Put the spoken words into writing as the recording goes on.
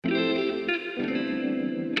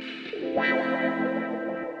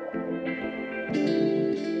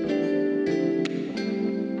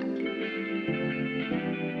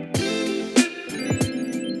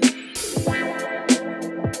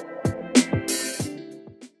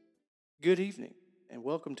Good evening, and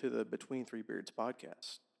welcome to the Between Three Beards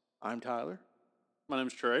podcast. I'm Tyler, My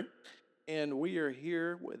name's Trey. and we are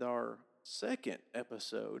here with our second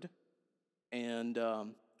episode. And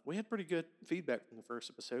we had pretty good feedback from the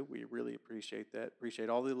first episode. We really appreciate that. Appreciate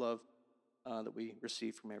all the love that we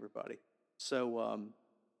received from everybody. So,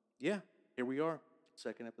 yeah, here we are,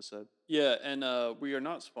 second episode. Yeah, and we are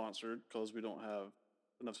not sponsored because we don't have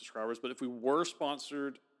enough subscribers. But if we were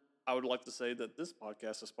sponsored, I would like to say that this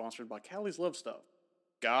podcast is sponsored by Callie's Love Stuff.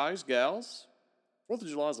 Guys, gals, 4th of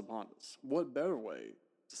July is upon us. What better way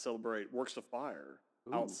to celebrate Works of Fire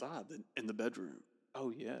Ooh. outside than in the bedroom?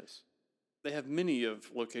 Oh, yes. They have many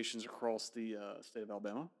of locations across the state of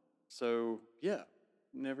Alabama. So, yeah,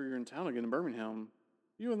 whenever you're in town again in Birmingham,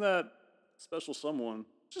 you and that special someone,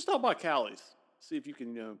 just stop by Callie's. See if you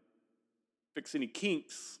can, fix any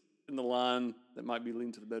kinks in the line that might be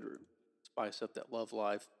leading to the bedroom. Spice up that love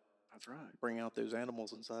life. That's right. Bring out those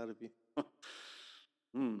animals inside of you.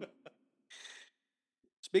 Mm.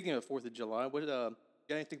 Speaking of 4th of July, what got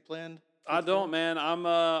anything planned? I don't, man. I'm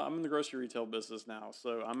in the grocery retail business now,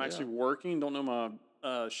 so I'm actually working. Don't know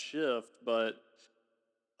my shift, but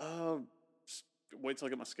just wait till I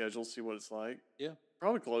get my schedule, see what it's like. Yeah.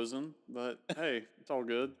 Probably closing, but hey, it's all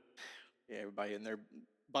good. Yeah, everybody in there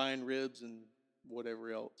buying ribs and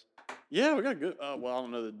whatever else. Yeah, we got good. Well, I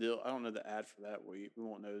don't know the deal. I don't know the ad for that week. We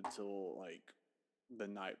won't know until like the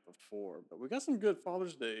night before. But we got some good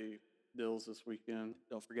Father's Day deals this weekend.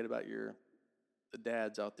 Don't forget about the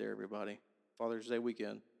dads out there, everybody. Father's Day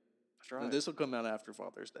weekend. That's right. And this will come out after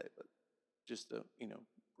Father's Day, but just a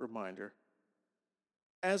reminder.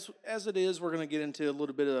 As it is, we're going to get into a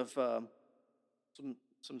little bit of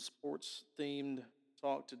some sports themed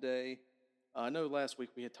talk today. I know last week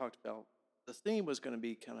we had talked about the theme was going to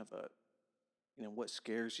be kind of a what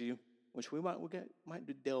scares you, which we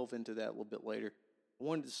might delve into that a little bit later. I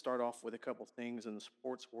wanted to start off with a couple things in the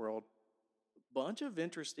sports world. Bunch of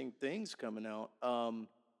interesting things coming out.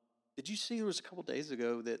 Did you see there was a couple days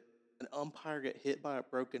ago that an umpire got hit by a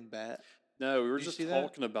broken bat? No, we were Did you just see that?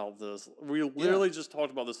 talking about this. We literally just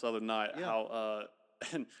talked about this the other night. Yeah. How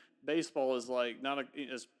and baseball is like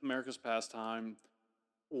it's America's pastime.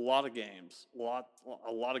 A lot of games, a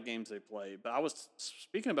lot of games they play. But I was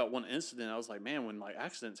speaking about one incident. I was like, man, when like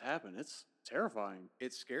accidents happen, it's terrifying.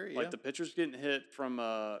 It's scary. Like yeah. the pitcher's getting hit from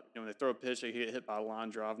when they throw a pitch, they get hit by a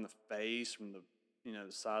line drive in the face from the the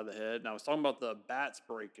side of the head. And I was talking about the bats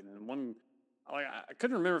breaking, and one I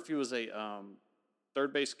couldn't remember if he was a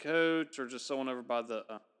third base coach or just someone over by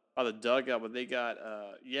the dugout, but they got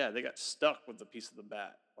they got stuck with a piece of the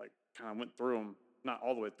bat, like kind of went through them, not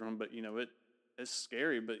all the way through them, but it's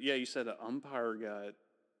scary. But yeah, you said an umpire got.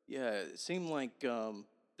 Yeah, it seemed like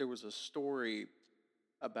there was a story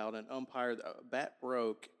about an umpire. A bat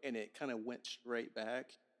broke and it kind of went straight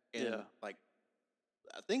back. And like,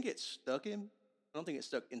 I think it stuck him. I don't think it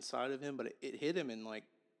stuck inside of him, but it hit him and like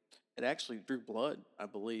it actually drew blood, I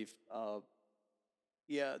believe.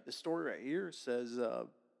 The story right here says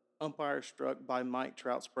umpire struck by Mike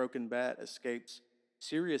Trout's broken bat escapes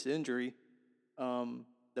serious injury.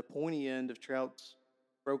 The pointy end of Trout's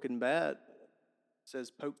broken bat says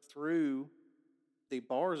poked through the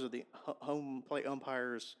bars of the home plate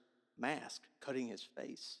umpire's mask, cutting his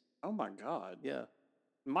face. Oh my God! Yeah.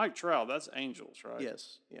 Mike Trout, that's Angels, right?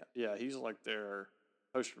 Yes. Yeah. Yeah, he's like their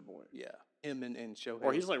poster boy. Yeah. Him and Shohei.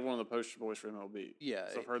 Or he's like one of the poster boys for MLB. Yeah.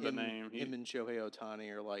 So I've heard the name. Him and Shohei Ohtani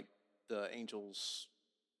are like the Angels'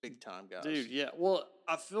 big time guys. Dude, yeah. Well,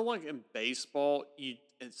 I feel like in baseball,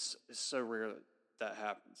 it's so rare that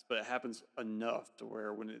happens, but it happens enough to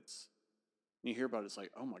where when you hear about it, it's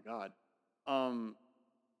like, oh my God.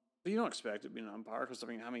 But you don't expect it being an umpire because I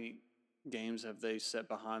mean, how many games have they set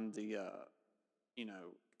behind the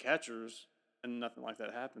catchers and nothing like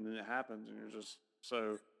that happened, and it happens, and you're just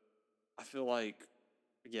so. I feel like,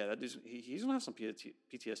 yeah, that dude's he's gonna have some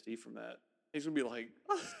PTSD from that. He's gonna be like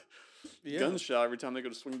gunshot every time they go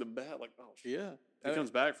to swing the bat. Like, oh, yeah, he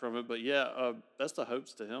comes back from it. But yeah, that's the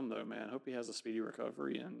hopes to him though, man. Hope he has a speedy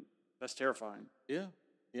recovery, and that's terrifying. Yeah,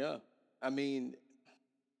 yeah. I mean,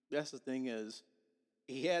 that's the thing is,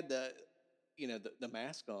 he had the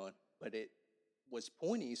mask on, but it was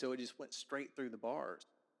pointy, so it just went straight through the bars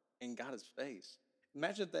and got his face.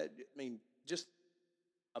 Imagine that. I mean, just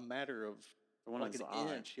a matter of like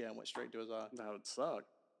an inch. Yeah, went straight to his eye. That would suck.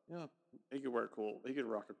 Yeah, he could rock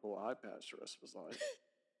a cool eye patch the rest of his life.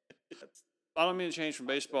 I don't mean to change from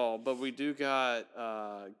baseball, but we do got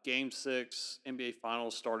Game 6 NBA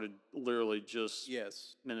Finals started literally just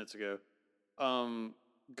minutes ago.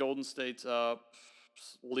 Golden State's up,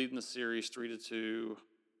 leading the series 3-2. Who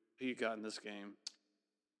you got in this game?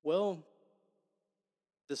 Well,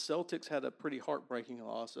 the Celtics had a pretty heartbreaking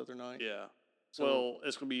loss the other night. Yeah. So, well,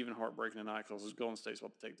 it's going to be even heartbreaking tonight because Golden State's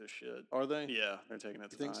about to take this shit. are they? Yeah, they're taking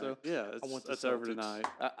it You tonight. think so? Yeah, I want the it's Celtics. over tonight.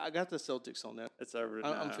 I got the Celtics on that. It's over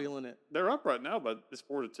tonight. I'm feeling it. They're up right now, but it's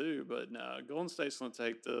 4-2. But no, Golden State's going to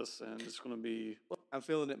take this, and it's going to be. I'm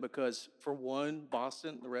feeling it because, for one,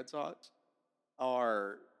 Boston, the Red Sox,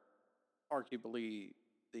 are arguably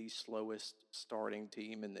the slowest starting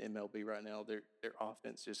team in the MLB right now. Their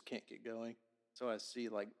offense just can't get going. So I see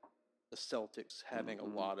like the Celtics having a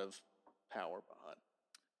lot of power behind.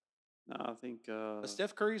 No, I think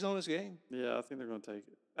Steph Curry's on his game. Yeah, I think they're going to take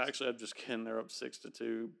it. Actually, I'm just kidding. They're up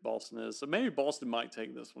 6-2. Boston is, so maybe Boston might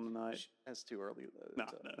take this one tonight. That's too early though.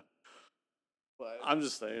 No. But I'm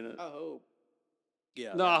just saying it. I hope.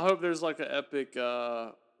 Yeah. No, I hope there's like an epic.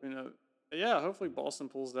 Yeah. Hopefully Boston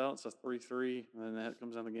pulls it out. It's a 3-3, and then that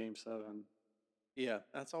comes down to Game 7. Yeah,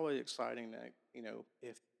 that's always exciting. That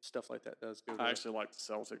if stuff like that does go. I actually like the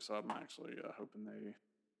Celtics, so I'm actually hoping they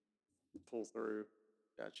pull through.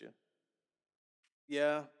 Gotcha.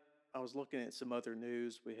 Yeah, I was looking at some other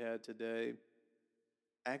news we had today.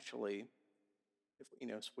 Actually,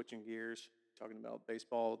 if switching gears, talking about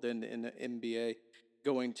baseball, then in the NBA,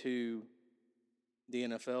 going to the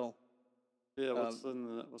NFL. Yeah, what's going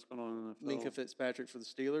on in the NFL? Minka Fitzpatrick for the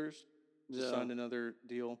Steelers signed another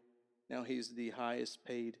deal. Now he's the highest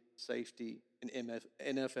paid safety in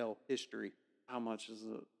NFL history. How much is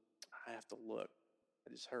it? I have to look.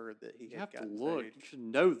 I just heard that he have gotten to look. paid. You should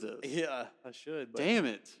know this. Yeah, I should. But Damn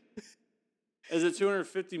it! Is it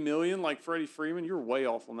 $250 million like Freddie Freeman? You're way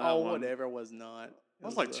off on that one. Oh, whatever. It was not. I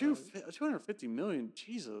was like $250 million.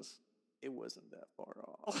 Jesus, it wasn't that far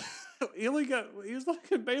off. he was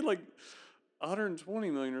like paid like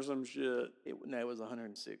 $120 million or some shit. It was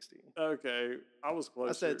 160. Okay, I was close.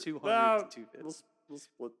 I said 200 to 250. Let's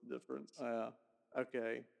split the difference.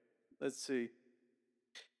 Okay, let's see.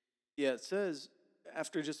 Yeah, it says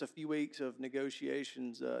after just a few weeks of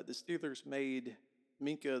negotiations, the Steelers made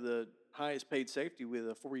Minka the highest paid safety with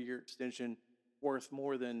a 4-year extension worth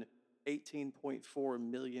more than $18.4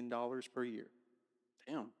 million per year.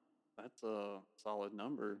 Damn, that's a solid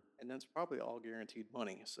number. And that's probably all guaranteed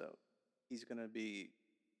money, so he's going to be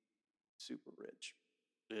super rich.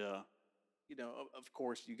 Yeah. Of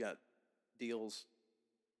course, you got deals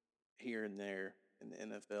here and there in the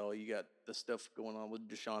NFL. You got the stuff going on with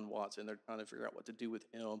Deshaun Watson. They're trying to figure out what to do with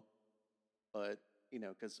him. But,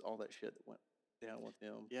 because all that shit that went down with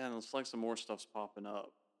him. Yeah, and it's like some more stuff's popping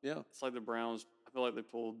up. Yeah. It's like the Browns, I feel like they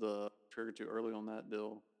pulled the trigger too early on that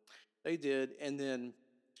deal. They did. And then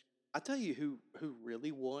I tell you who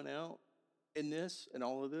really won out in this and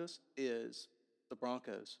all of this is the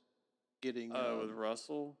Broncos getting with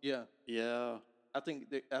Russell? Yeah. Yeah. I think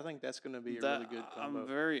that's going to be a really good combo. I'm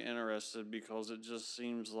very interested because it just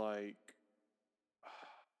seems like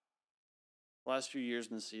last few years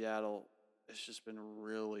in Seattle, it's just been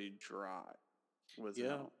really dry with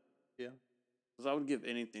him. Yeah. Because I would give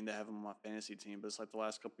anything to have him on my fantasy team, but it's like the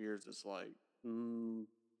last couple of years, it's like,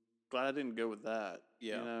 glad I didn't go with that.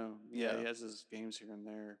 Yeah. He has his games here and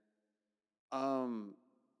there.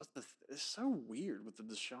 But it's so weird with the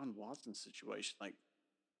Deshaun Watson situation. Like,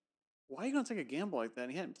 why are you going to take a gamble like that?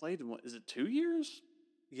 And he hadn't played in is it 2 years?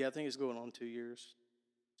 Yeah, I think it's going on 2 years.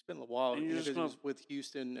 It's been a while because he was with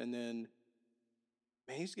Houston, and then,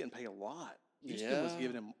 man, he's getting paid a lot. Houston was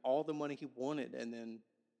giving him all the money he wanted, and then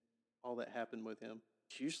all that happened with him.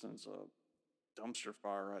 Houston's a dumpster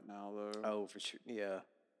fire right now, though. Oh, for sure. Yeah.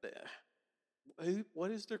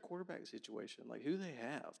 What is their quarterback situation? Like, who they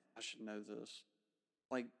have? I should know this.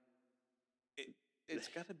 Like, it's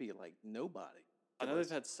got to be like nobody. I know they've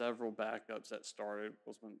had several backups that started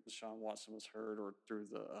was when Deshaun Watson was hurt or through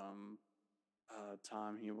the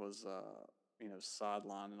time he was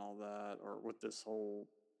sidelined and all that, or with this whole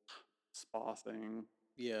spa thing.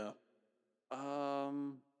 Yeah.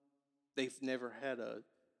 They've never had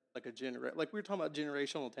like we were talking about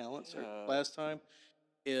generational talents last time.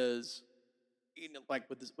 Is like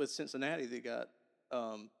with Cincinnati they got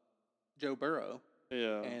Joe Burrow.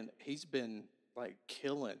 Yeah. And he's been like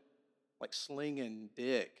killing, like slinging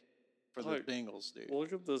dick for the Bengals, dude.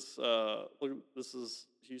 Look at this. This is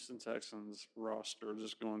Houston Texans roster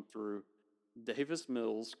just going through. Davis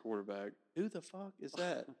Mills, quarterback. Who the fuck is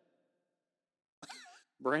that?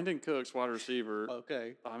 Brandon Cooks, wide receiver.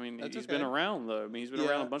 Okay. I mean, he's been around, though. I mean, he's been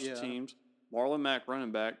around a bunch of teams. Marlon Mack,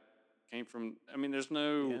 running back, came from. I mean, there's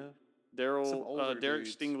no Derek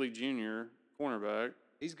Stingley Jr., cornerback.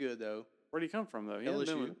 He's good, though. Where'd he come from, though?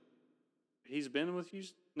 LSU. He's been with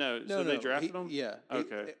Houston? No, they drafted him? Yeah.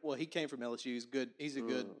 Okay. He came from LSU. He's good. He's a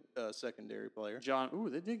good secondary player.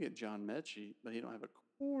 They did get John Mechie, but he don't have a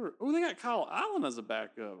Oh, they got Kyle Allen as a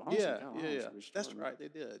backup. Honestly, Yeah, Kyle yeah, Allen yeah. should be That's starting. right. They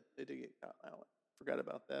did. They did get Kyle Allen. Forgot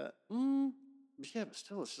about that. Yeah, but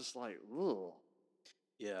still, it's just like, ugh.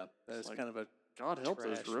 Yeah, It's that's like, kind of a God help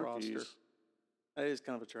those trash roster. rookies. That is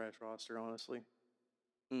kind of a trash roster, honestly.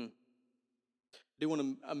 Hmm. Do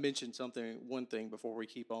want to mention one thing before we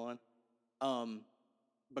keep on, um,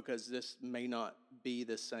 because this may not be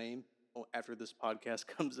the same after this podcast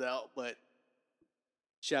comes out. But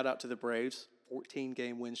shout out to the Braves,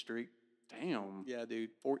 14-game win streak. Damn. Yeah,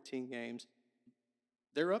 dude, 14 games.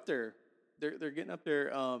 They're up there. They're getting up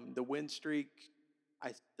there. The win streak,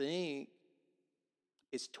 I think,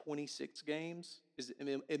 is 26 games. Is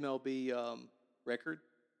the MLB record.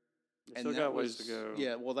 They And still that got ways to was, go.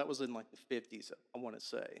 yeah, well, that was in like the 50s, I want to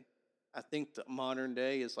say. I think the modern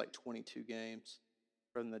day is like 22 games.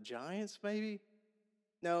 From the Giants, maybe?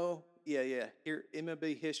 No, yeah. Here,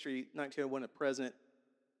 MLB history, 1901 to present,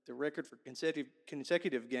 the record for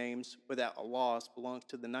consecutive games without a loss belongs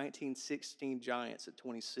to the 1916 Giants at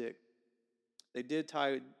 26. They did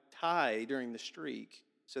tie during the streak,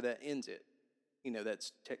 so that ends it.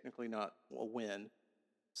 That's technically not a win.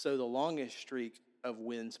 So the longest streak of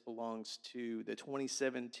wins belongs to the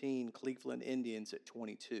 2017 Cleveland Indians at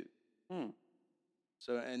 22.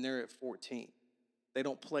 So, and they're at 14. They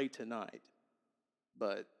don't play tonight,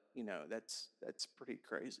 but that's pretty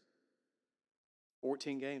crazy.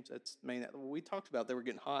 14 games. That's we talked about they were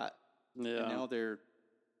getting hot, Yeah. and now they're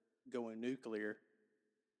going nuclear.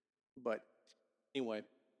 But anyway,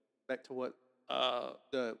 back to what we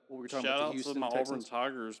were talking shout about. The out Houston to my Texans.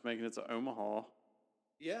 Auburn Tigers making it to Omaha.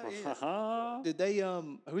 Yeah. Did they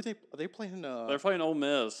who are they playing? They're playing Ole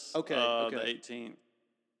Miss. Okay. The 18th.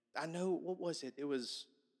 I know. What was it? It was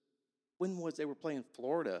when was they were playing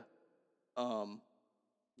Florida? I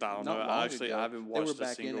don't know. I haven't watched a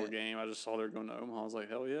single game. I just saw they were going to Omaha. I was like,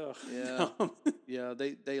 hell yeah. Yeah. Yeah.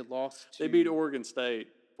 They lost. They beat Oregon State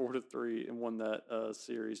 4-3 and won that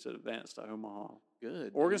series to advance to Omaha.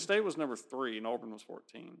 Good. Oregon State was number 3 and Auburn was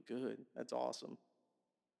 14. Good. That's awesome.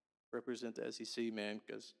 Represent the SEC, man.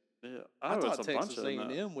 Because I thought Texas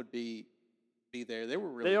A&M would be there. They were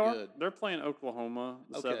really good. They're playing Oklahoma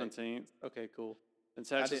the 17th. Okay, cool. And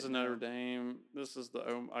Texas and Notre Dame. This is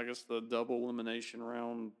the double elimination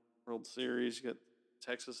round World Series. You got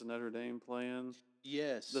Texas and Notre Dame playing.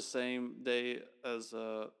 Yes. The same day as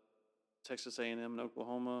Texas A&M and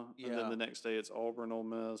Oklahoma. Yeah. And then the next day it's Auburn, Ole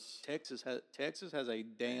Miss. Texas has a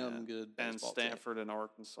damn good baseball team. And Stanford and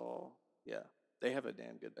Arkansas. Yeah. They have a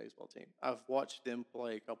damn good baseball team. I've watched them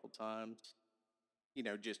play a couple times,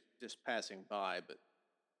 just passing by. But,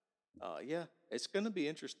 yeah, it's going to be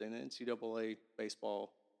interesting. The NCAA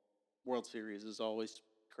baseball World Series is always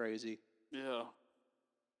crazy. Yeah.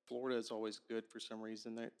 Florida is always good for some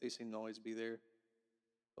reason. They seem to always be there.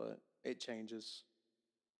 But it changes.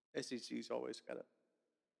 SEC's always got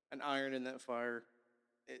an iron in that fire,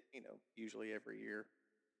 usually every year.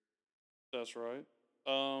 That's right.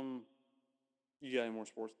 You got any more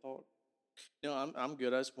sports talk? No, I'm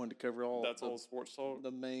good. I just wanted to cover all. That's all sports talk. The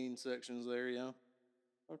main sections there, yeah.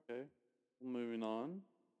 Okay. Moving on.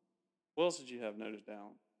 What else did you have noted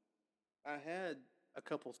down? I had a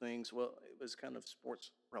couple things. Well, it was kind of sports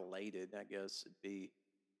related, I guess it'd be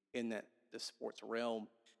in the sports realm.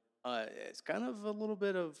 It's kind of a little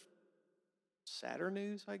bit of sadder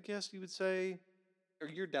news, I guess you would say. Or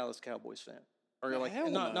you're a Dallas Cowboys fan, or like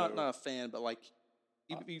not a fan, but like.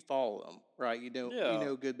 You follow them, right? You know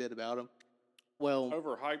a good bit about them. Well,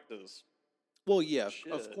 overhyped as. Well, yeah,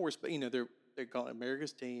 of course, but they're calling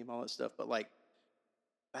America's team, all that stuff. But like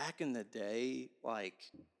back in the day, like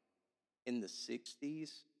in the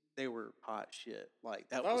 '60s, they were hot shit. Like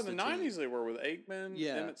that was in the '90s. They were with Aikman,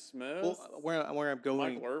 Emmitt Smith. Well, where I'm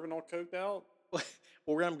going, Michael Irvin all coked out. Well,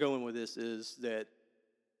 where I'm going with this is that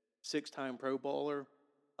 6-time Pro Bowler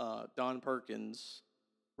Don Perkins,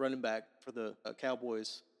 running back for the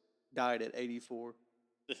Cowboys, died at 84.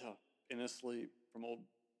 Yeah, in his sleep from old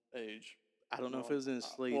age. I don't know if it was in his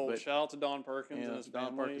sleep. Well, but shout out to Don Perkins and his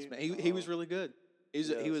Don family. Perkins, man. He was really good.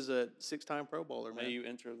 He was a 6-time Pro Bowler, man. May you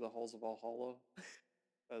enter the halls of Valhalla,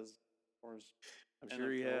 as far as I'm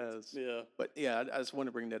sure he has. Yeah, but yeah, I just want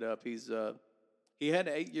to bring that up. He had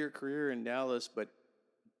an 8-year career in Dallas, but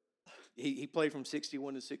he played from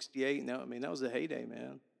 61 to 68. And that was a heyday,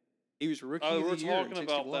 man. He was rookie of the year. We were talking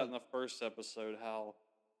about that in the first episode. How,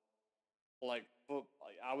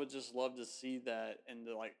 I would just love to see that. And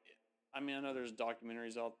I know there's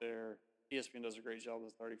documentaries out there. ESPN does a great job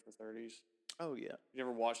with 30 for 30s. Oh yeah. You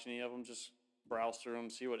ever watched any of them? Just browse through them,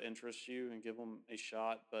 see what interests you, and give them a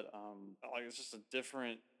shot. But it's just a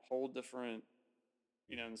whole different,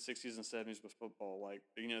 in the 60s and 70s with football. Like,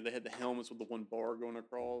 they had the helmets with the one bar going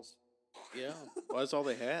across. Yeah, well, that's all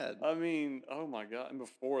they had. I mean, oh my God. And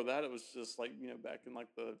before that, it was just like, back in like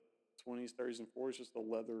the 20s, 30s, and 40s, just the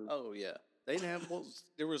leather. Oh yeah, they didn't have. Well,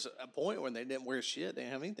 there was a point when they didn't wear shit. They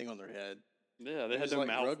didn't have anything on their head. Yeah, It was like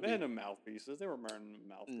They had rugby. no mouthpieces. They were wearing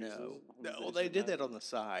mouthpieces. No, on no. the Well, days they that did that on mattered. the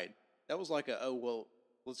side. That was like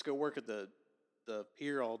let's go work at the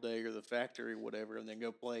pier all day or the factory, whatever, and then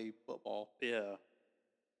go play football. Yeah.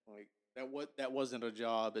 Like that wasn't a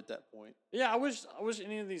job at that point. Yeah, I wish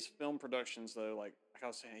any of these film productions though, like I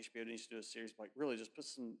was saying, HBO needs to do a series, like really just put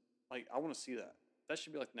some, like, I want to see that. That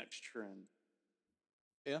should be like next trend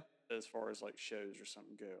Yeah, as far as like shows or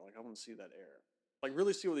something go. Like, I want to see that air. Like,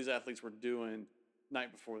 really see what these athletes were doing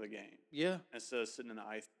night before the game yeah, instead of sitting in an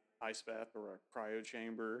ice bath or a cryo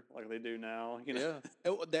chamber like they do now. yeah.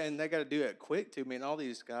 And they got to do it quick too. I mean, all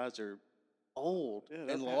these guys are old,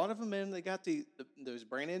 Yeah, and a lot of them, man, they got those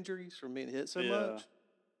brain injuries from being hit so yeah. much.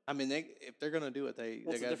 I mean, if they're gonna do it, they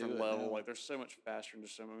Well, it's a got to do different it level. now. Like, they're so much faster and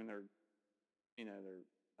just so. I mean,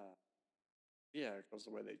 yeah, because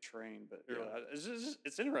the way they train. But Yeah.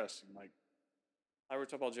 it's interesting. Like, I were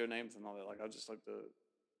talking about Joe Namath and all that. Like,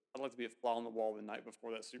 I'd like to be a fly on the wall the night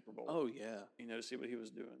before that Super Bowl. Oh yeah, To see what he was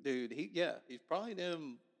doing, dude. He's probably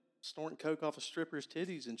them snorting coke off of strippers'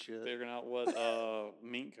 titties and shit. figuring out what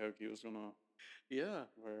meat coke he was gonna Yeah.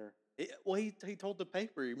 wear. Well, he told the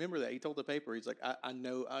paper. Remember that he told the paper. He's like, I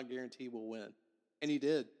know, I guarantee we'll win, and he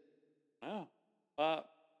did. Yeah, a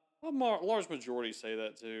large majority say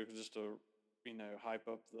that too, just to hype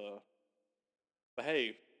up the. But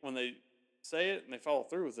hey, when they say it and they follow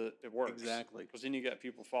through with it, it works. Exactly. Because then you got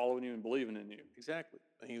people following you and believing in you. Exactly.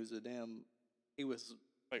 And he was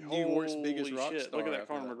Like, New York's biggest holy rock shit! star. Look at that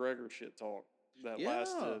after Conor McGregor shit talk that Yeah.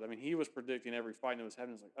 lasted. I mean, he was predicting every fight that was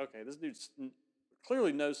happening. It's like, okay, this dude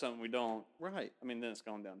clearly knows something we don't. Right. I mean, then it's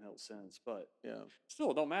gone downhill since, but Yeah.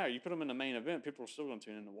 still, it don't matter. You put him in the main event, people are still going to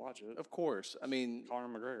tune in to watch it. Of course. I mean, Conor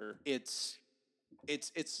McGregor. it's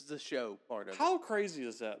the show part of it. How crazy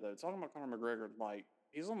is that, though? Talking about Conor McGregor, like,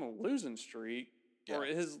 he's on a losing streak, or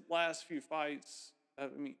Yeah. his last few fights. I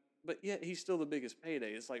mean, but yet he's still the biggest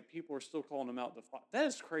payday. It's like people are still calling him out to fight. That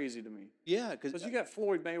is crazy to me. Yeah, Because you got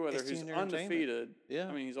Floyd Mayweather, it's the who's entertainment. undefeated. Yeah.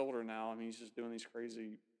 I mean, he's older now. I mean, he's just doing these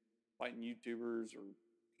crazy fighting YouTubers or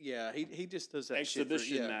Yeah, he just does that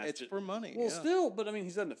exhibition shit match. It's for money. Well, yeah. still, but I mean,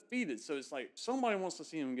 he's undefeated, so it's like somebody wants to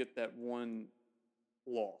see him get that one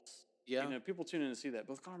loss. Yeah. People tune in to see that.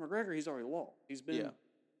 But with Conor McGregor, he's already lost.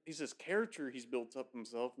 He's this character he's built up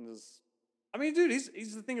himself, and this. I mean, dude,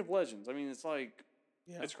 he's the thing of legends. I mean, it's like,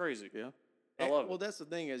 it's crazy. Yeah. I love it. Well, that's the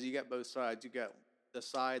thing is you got both sides. You got the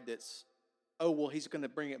side that's, oh, well, he's going to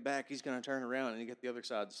bring it back. He's going to turn around. And you get the other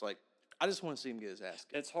side that's like, I just want to see him get his ass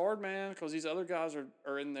kicked. It's hard, man, because these other guys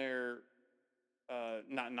are in there.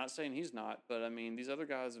 Not saying he's not, but I mean, these other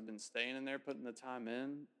guys have been staying in there, putting the time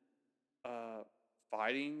in,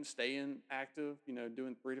 fighting, staying active.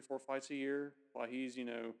 Doing 3 to 4 fights a year. While he's,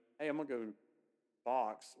 hey, I'm gonna go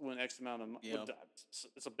box, win X amount of money. Yeah.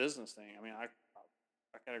 It's a business thing. I mean, I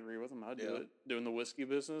kind of agree with him. I do Yeah. it. Doing the whiskey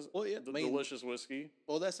business. Well, yeah, the delicious whiskey.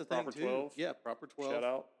 Well, that's the thing Proper too. 12. Yeah, proper 12. Shout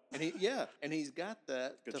out. And he's got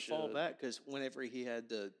that Good to fall shit. back because whenever he had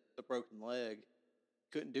the broken leg,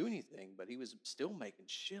 couldn't do anything, but he was still making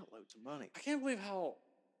shitloads of money. I can't believe how.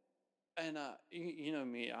 And you know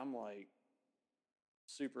me, I'm like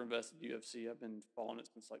super invested in UFC. I've been following it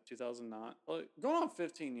since like 2009. Like, going on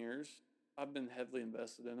 15 years. I've been heavily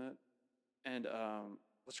invested in it. And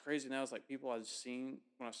what's crazy now is like people I've seen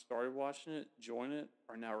when I started watching it, join it,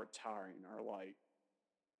 are now retiring, are like,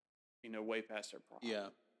 way past their prime. Yeah.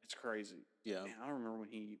 It's crazy. Yeah. Man, I remember when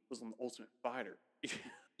he was on The Ultimate Fighter.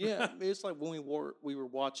 Yeah, it's like when we were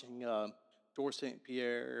watching George St.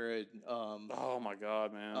 Pierre and oh my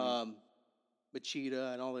God, man.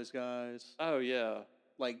 Machida and all those guys. Oh yeah.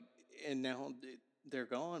 Like, and now they're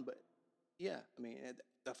gone. But yeah, I mean,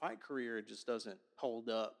 the fight career just doesn't hold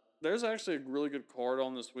up. There's actually a really good card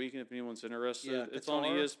on this weekend if anyone's interested. Yeah, it's on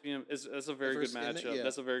ESPN. It's a very good Emmett, matchup. yeah.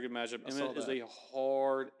 That's a very good matchup. I saw Emmett is that. a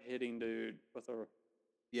hard hitting dude with a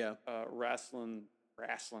Yeah. wrestling.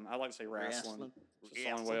 I like to say wrestling. It's just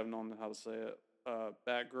the only way I've known how to say it.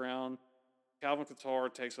 Background. Calvin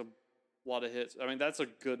Kattar takes a lot of hits. I mean, that's a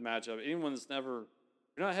good matchup. Anyone that's you're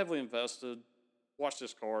not heavily invested, watch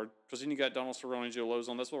this card, because then you got Donald Cerrone, Joe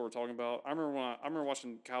Lozon. That's what we're talking about. I remember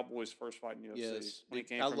watching Cowboy's first fight in UFC.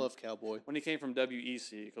 Yes, I love Cowboy. When he came from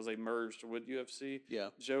WEC, because they merged with UFC. Yeah.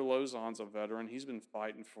 Joe Lozon's a veteran. He's been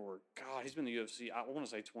fighting he's been in the UFC, I want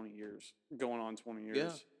to say 20 years, going on 20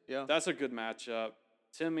 years. Yeah. That's a good matchup.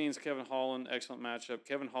 Tim Means, Kevin Holland, excellent matchup.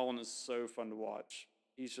 Kevin Holland is so fun to watch.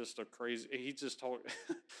 He's just a crazy. He just talk.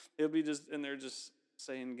 He'll be just in there just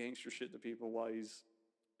saying gangster shit to people while he's.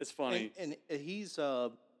 It's funny. And he's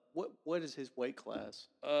what is his weight class?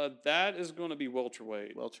 That is going to be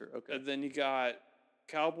welterweight. Welter. Okay. And then you got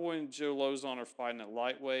Cowboy and Joe Lozon are fighting at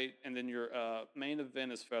lightweight, and then your main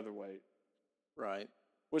event is featherweight. Right.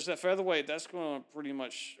 Which that featherweight, that's going to pretty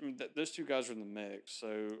much. I mean, those two guys are in the mix.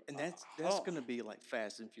 So And that's going to be like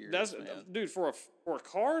Fast and Furious. that's man. dude for a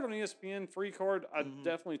card on ESPN, free card. I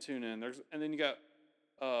definitely tune in. And then you got.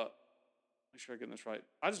 Make sure I get this right.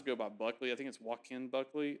 I just go by Buckley. I think it's Joaquin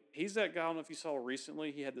Buckley. He's that guy. I don't know if you saw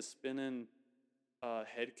recently. He had the spinning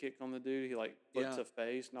head kick on the dude. He flipped to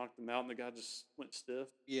face, knocked him out, and the guy just went stiff.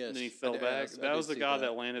 Yes. And then he fell back. That was the guy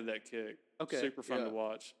that landed that kick. Okay. Super fun to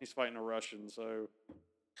watch. He's fighting a Russian, so.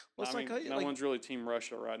 Well, no one's really Team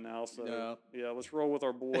Russia right now. So, yeah, let's roll with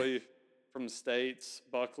our boy from the States,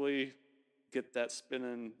 Buckley. Get that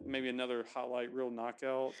spinning, maybe another highlight reel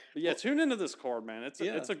knockout. But yeah, tune into this card, man.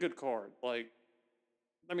 It's a good card. I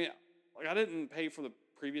didn't pay for the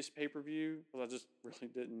previous pay-per-view because I just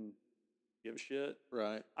really didn't give a shit.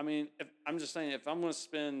 Right. I mean, if I'm going to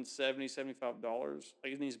spend $70, $75,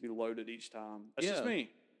 it needs to be loaded each time. That's just me.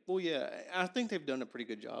 Well, yeah, I think they've done a pretty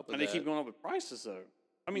good job with that. And they keep going up with prices, though.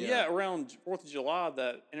 I mean, around 4th of July,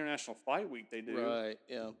 that International Fight Week they do. Right,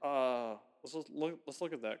 yeah. Let's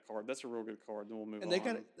look at that card. That's a real good card. Then we'll move on.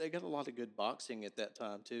 And they got a lot of good boxing at that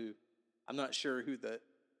time too. I'm not sure who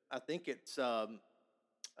I think it's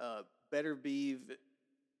Better Beeve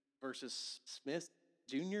versus Smith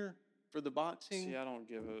Jr. for the boxing. See, I don't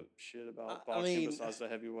give a shit about boxing besides the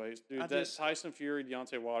heavyweights. Dude, Tyson Fury,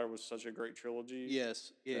 Deontay Wilder was such a great trilogy.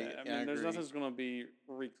 Yes. Yeah. I mean, there's nothing that's going to be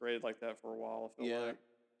recreated like that for a while, I feel like.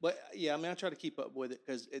 But, yeah, I mean, I try to keep up with it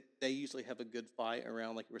because they usually have a good fight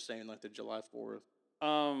around, like you were saying, like the July 4th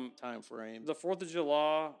time frame. The 4th of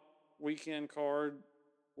July weekend card,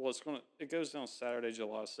 well, it goes down Saturday,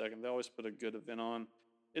 July 2nd. They always put a good event on.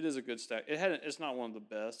 It is a good stack. It's not one of the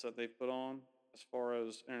best that they've put on as far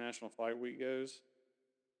as International Fight Week goes.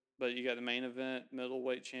 But you got the main event,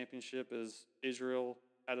 middleweight championship is Israel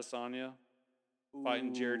Adesanya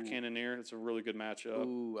fighting Jared Cannonier. It's a really good matchup.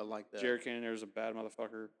 Ooh, I like that. Jared Cannonier is a bad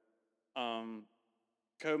motherfucker.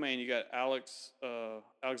 Co-main, you got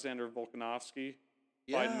Alexander Volkanovski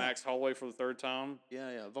fighting Max Holloway for the third time.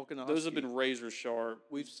 Yeah. Volkanovski. Those have been razor sharp.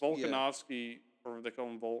 Volkanovski, or they call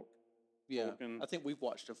him Volk. Yeah, Vulcan. I think we've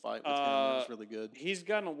watched a fight with him. It was really good. He's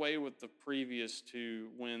gotten away with the previous 2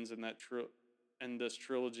 wins in this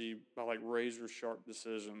trilogy by like razor sharp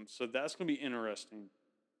decisions. So that's going to be interesting.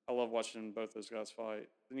 I love watching both those guys fight.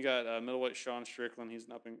 Then you got middleweight Sean Strickland. He's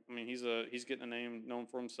getting a name known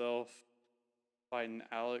for himself. Fighting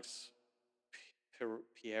Alex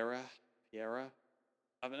Pereira.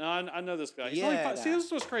 I know this guy. He's see,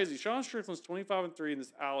 this was crazy. Sean Strickland's 25-3, and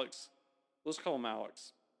this Alex, let's call him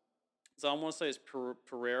Alex. So I want to say it's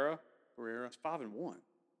Pereira. It's 5-1.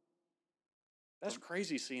 That's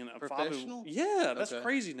crazy seeing a professional. Yeah, that's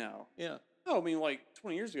crazy now. Yeah. No, I mean, like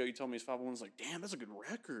 20 years ago, you told me he's 5-1. It's like, damn, that's a good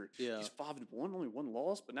record. Yeah. He's 5-1, only 1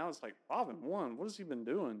 loss, but now it's like 5-1. What has he been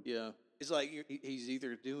doing? Yeah. It's like he's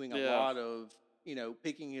either doing a lot of,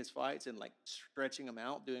 picking his fights and like stretching them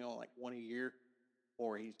out, doing all like 1 a year,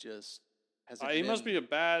 or he's just hasn't. He must be a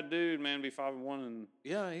bad dude, man. To be 5-1 and he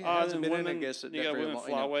hasn't been women, in. I guess you got women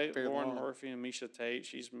flyweight, Lauren long. Murphy and Misha Tate.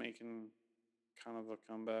 She's making kind of a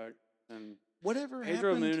comeback. And whatever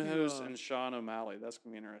Pedro happened Munoz to and Sean O'Malley. That's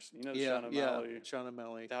gonna be interesting. Sean O'Malley. Sean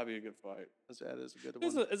O'Malley. That'd be a good fight. That is a good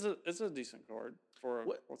one. It's a decent card for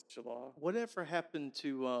 4th of July. Whatever happened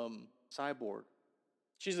to Cyborg?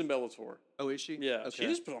 She's in Bellator. Oh, is she? Yeah. Okay. She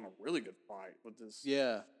just put on a really good fight with this.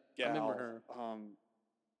 Yeah. Gal. I remember her.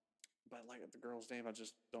 But like the girl's name, I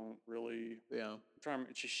just don't really. Yeah.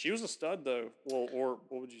 She was a stud though. Well, or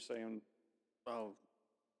what would you say?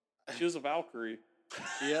 She was a Valkyrie.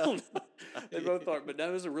 Yeah. They both are, but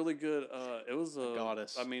that was a really good. It was a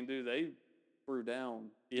goddess. I mean, dude, they threw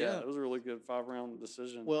down. Yeah, it was a really good 5-round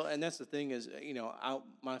decision. Well, and that's the thing is,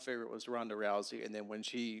 my favorite was Ronda Rousey, and then when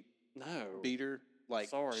she beat her.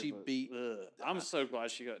 I'm so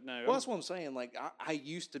glad she got no. Well, that's what I'm saying. Like I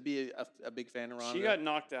used to be a big fan of Ronda. She got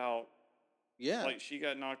knocked out. Yeah, like she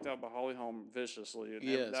got knocked out by Holly Holm viciously.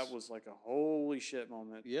 And that was like a holy shit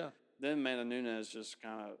moment. Yeah. Then Amanda Nunes just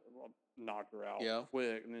kind of knocked her out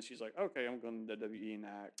quick, and then she's like, "Okay, I'm going to WWE and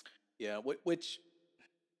act." Yeah, which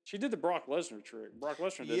she did the Brock Lesnar trick. Brock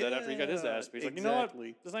Lesnar did that after he got his ass beat. He's like, you know what?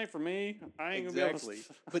 This ain't for me. I ain't gonna be able to.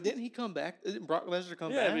 But didn't he come back? Didn't Brock Lesnar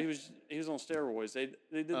come back? Yeah, but he was on steroids. They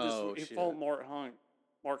did this. He fought Mark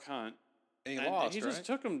Hunt. And he lost, he just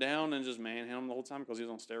took him down and just manhandled him the whole time because he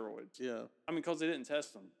was on steroids. Yeah. I mean, because they didn't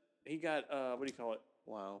test him. He got, what do you call it?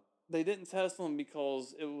 Wow. They didn't test him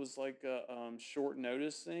because it was like a short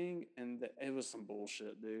notice thing, and it was some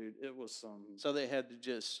bullshit, dude. It was some. So they had to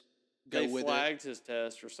just They go with it. flagged his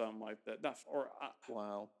test or something like that.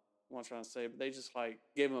 Wow. I'm not trying to say, but they just like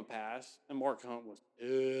gave him a pass, and Mark Hunt was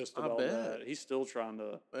pissed I about bet. that. He's still trying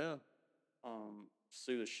to Yeah.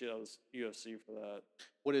 sue the shit out of UFC for that.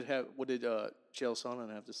 What did Chael Sonnen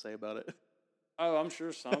have to say about it? Oh, I'm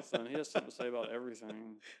sure something. He has something to say about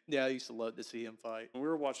everything. Yeah, I used to love to see him fight. When we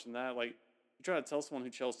were watching that, like, you try to tell someone who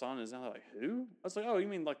Chael Sonnen is, and they're like, who? I was like, oh, you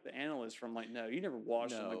mean like the analyst from, like, no, you never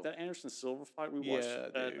watched him. Like, No. that Anderson Silva fight we watched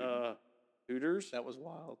Yeah, dude. at Hooters. That was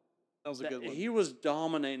wild. That was a good one. He was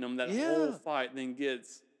dominating them that whole Yeah. fight, then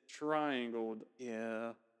gets triangled.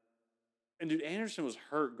 Yeah. And dude, Anderson was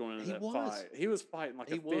hurt going into He that was. fight. He was fighting like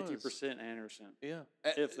He a 50% Anderson, Yeah.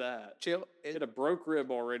 if that. Chael, He had a broke rib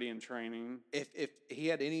already in training. if he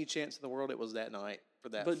had any chance in the world, it was that night for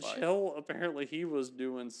that But fight. Chael, apparently, he was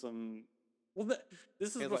doing some. Well, this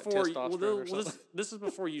is He had, like, before. testosterone or something. This is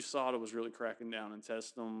before USADA was really cracking down and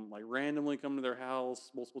testing them, like randomly come to their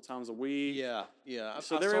house multiple times a week. Yeah.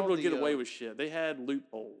 So they're able to get away with shit. They had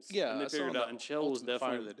loopholes. Yeah, and they figured it out. And Chael was Ultimate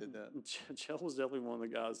Fighter definitely that did that. Chael was definitely one of the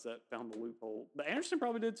guys that found the loophole. But Anderson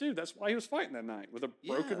probably did too. That's why he was fighting that night with a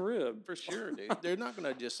broken rib. For sure, dude. They're not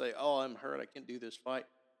gonna just say, "Oh, I'm hurt. I can't do this fight."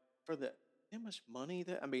 For how much money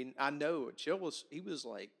that I know Chael was. He was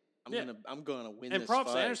like, I'm gonna win. And this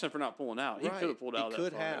props fight. to Anderson for not pulling out. He could have pulled out. He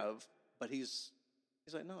could have, but he's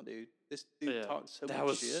like, no, dude. This dude talks so much shit. That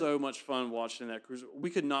was so much fun watching that cruiser.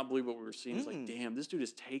 We could not believe what we were seeing. It's like, damn, this dude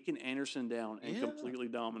is taking Anderson down and completely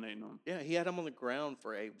dominating him. Yeah, he had him on the ground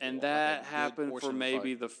for that happened for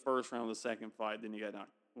maybe the first round of the second fight. Then he got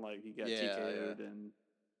TKO'd and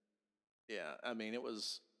I mean, it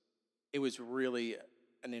was really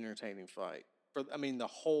an entertaining fight. The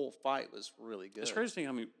whole fight was really good. It's crazy to think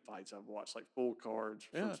how many fights I've watched, like full cards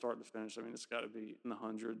from start to finish. I mean, it's got to be in the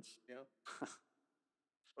hundreds. Yeah.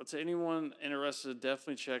 But to anyone interested,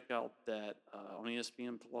 definitely check out that on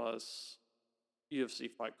ESPN Plus UFC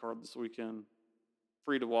fight card this weekend.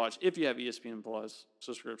 Free to watch if you have ESPN Plus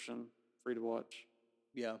subscription. Free to watch.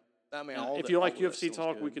 Yeah, I mean, if you like UFC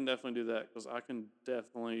talk, we can definitely do that because I can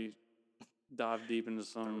definitely dive deep into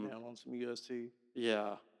some. Down on some UFC.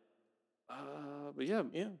 Yeah. But yeah.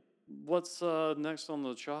 What's next on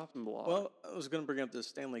the chopping block? Well, I was going to bring up the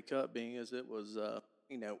Stanley Cup, being as it was,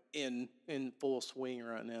 in full swing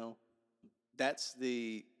right now. That's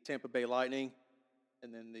the Tampa Bay Lightning,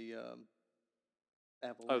 and then the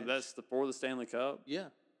Avalanche. Oh, that's for the Stanley Cup. Yeah.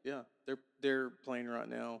 They're playing right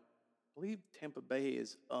now. I believe Tampa Bay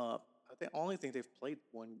is up. I only think they've played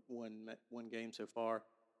one game so far.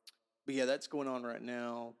 But yeah, that's going on right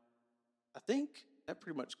now. I think that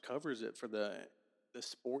pretty much covers it for the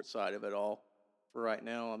sports side of it all for right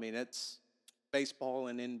now. I mean, it's baseball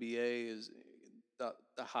and NBA is the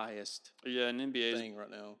highest and NBA thing right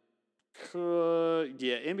now.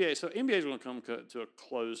 NBA. So NBA is going to come to a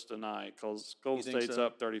close tonight because Golden State's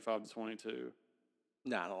up 35-22.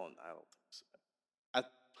 No, I don't think so.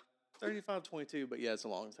 35-22, but yeah, it's a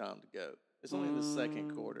long time to go. It's only the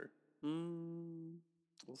second quarter.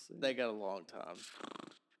 We'll see. They got a long time.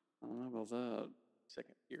 I don't know about that.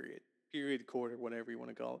 Second period, quarter, whatever you want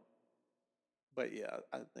to call it. But yeah,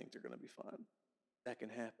 I think they're going to be fine. That can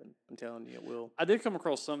happen. I'm telling you, it will. I did come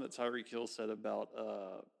across something that Tyreek Hill said about.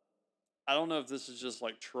 I don't know if this is just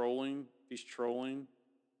like trolling. He's trolling,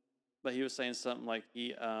 but he was saying something like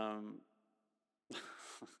he.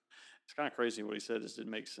 It's kind of crazy what he said. It just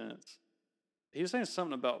didn't make sense. He was saying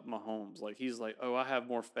something about Mahomes. Like he's like, oh, I have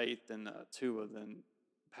more faith in Tua than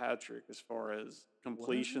Patrick as far as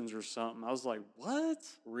completions or something. I was like, what?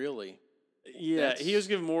 Really? Yeah, he was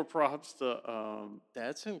giving more props to.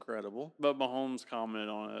 That's incredible. But Mahomes commented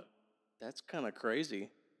on it. That's kind of crazy.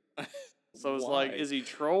 So it's like, is he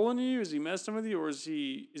trolling you? Is he messing with you, or is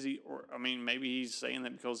he? Or I mean, maybe he's saying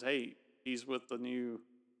that because hey, he's with the new.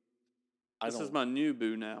 This is my new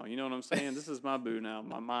boo now. You know what I'm saying? This is my boo now.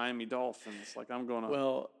 My Miami Dolphins. Like I'm gonna.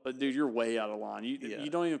 Well, but dude, you're way out of line. You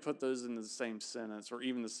don't even put those in the same sentence or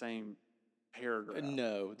even the same paragraph.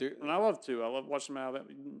 No, and I love to. I love watching him out.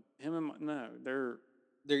 Him and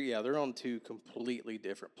they're on two completely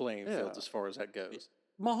different playing fields as far as that goes.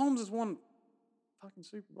 Mahomes has won fucking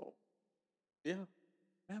Super Bowl. Yeah.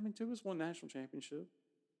 I mean, Tua's won national championship.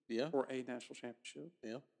 Yeah. Or a national championship.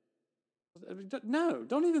 Yeah. No,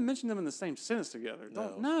 don't even mention them in the same sentence together.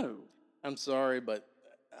 No. I'm sorry, but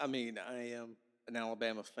I mean, I am an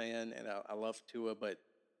Alabama fan, and I love Tua, but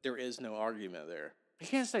there is no argument there. He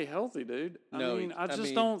can't stay healthy, dude. No, I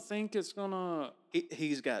don't think it's gonna.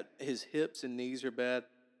 He's got his hips and knees are bad.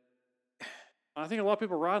 I think a lot of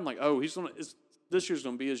people are riding like, oh, this year's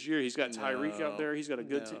going to be his year. He's got Tyreek out No, there. He's got a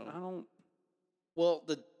good team. no. I don't. Well,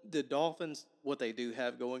 the Dolphins, what they do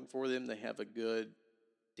have going for them, they have a good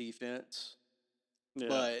defense, Yeah.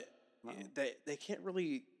 but No. they can't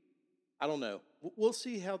really. I don't know. We'll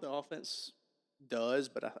see how the offense does,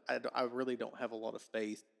 but I really don't have a lot of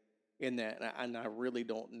faith in that, and I really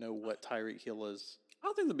don't know what Tyreek Hill is I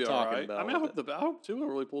don't think they'll be all talking right. about. I mean, I hope Tua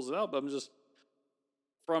really pulls it out, but I'm just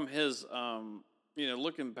from his,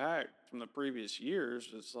 looking back from the previous years,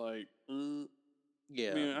 it's like,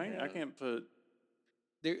 Yeah, I mean, I yeah. can't put.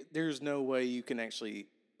 There's no way you can actually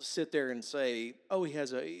sit there and say, "Oh, I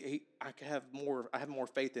have more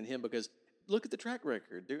faith in him," because look at the track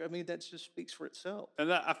record. I mean, that just speaks for itself.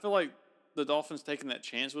 And I feel like the Dolphins taking that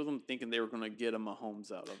chance with him, thinking they were going to get a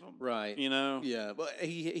Mahomes out of him. Right. You know? Yeah, but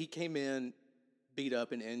he came in beat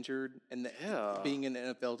up and injured, and Yeah. being in the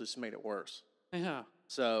NFL just made it worse. Yeah.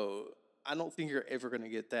 So I don't think you're ever going to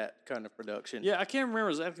get that kind of production. Yeah, I can't remember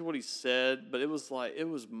exactly what he said, but it was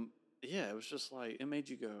just like, it made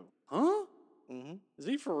you go, huh? Mm-hmm. Is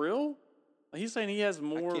he for real? Like, he's saying he has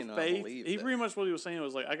more cannot faith. believe He that. pretty much what he was saying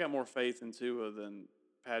was like, I got more faith in Tua than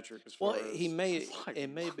Patrick. Well, he may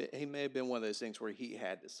have been one of those things where he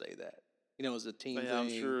had to say that. You know, it was a team thing. I'm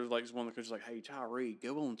sure like one of the coaches like, hey, Tyreek,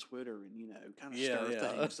 go on Twitter and kind of stir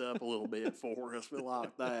things up a little bit for us. We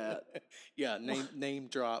like that. Yeah, name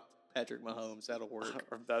drop Patrick Mahomes. That'll work.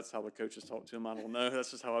 Or if that's how the coaches talk to him, I don't know. That's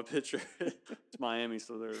just how I picture it. It's Miami,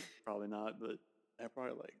 so they're probably not. But they're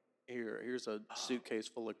probably like, here's a suitcase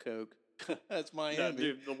full of Coke. That's Miami. Yeah,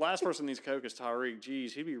 dude, the last person needs Coke is Tyreek.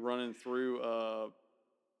 Jeez, he'd be running through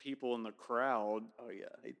people in the crowd. Oh yeah,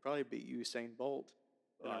 he'd probably beat Usain Bolt.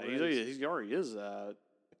 He already is that.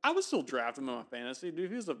 I would still draft him in my fantasy, dude.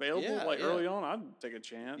 If he was available early on, I'd take a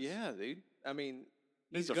chance. Yeah, dude. I mean,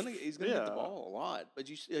 he's He's gonna get the ball a lot. But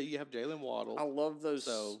you have Jalen Waddle. I love those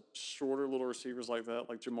shorter little receivers like that,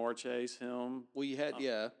 like Jamar Chase, him. Well, you had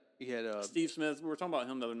Steve Smith. We were talking about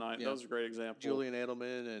him the other night. Yeah. That was a great example. Julian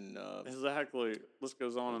Edelman and exactly. List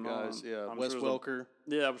goes on and guys, on. Yeah, I'm Wes sure Welker.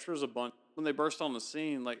 I'm sure there's a bunch when they burst on the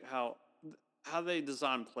scene, like how they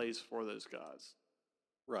design plays for those guys.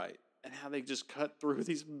 Right. And how they just cut through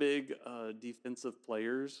these big defensive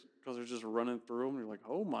players because they're just running through them. You're like,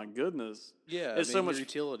 oh my goodness. Yeah, it's so much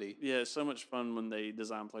utility. Yeah, it's so much fun when they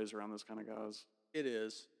design plays around those kind of guys. It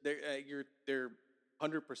is. They're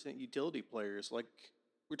 100% utility players. Like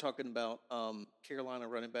we're talking about Carolina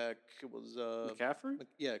running back. It was McCaffrey.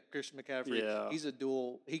 Christian McCaffrey. Yeah, he's a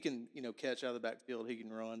dual. He can catch out of the backfield. He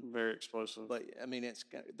can run. Very explosive. But I mean, it's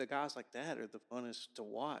the guys like that are the funnest to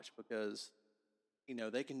watch because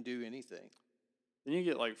they can do anything. Then you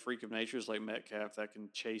get like freak of natures like Metcalf that can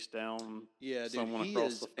chase down someone he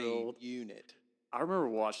across is the field. A unit. I remember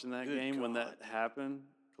watching that Good game God. when that happened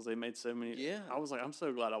because they made so many. Yeah. I was like, I'm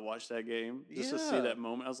so glad I watched that game just to see that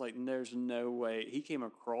moment. I was like, there's no way. He came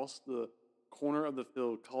across the corner of the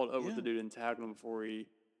field, called over the dude and tackled him before he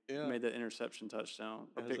made that interception touchdown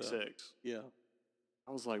or pick six. Yeah.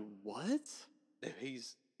 I was like, what?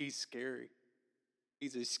 He's scary.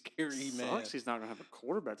 He's a scary man. Sucks he's not going to have a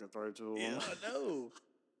quarterback to throw to him. Yeah, I know.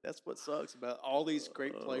 That's what sucks about all these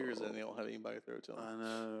great players and they don't have anybody to throw to them. I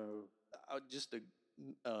know. Just to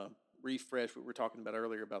refresh what we were talking about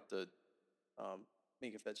earlier about the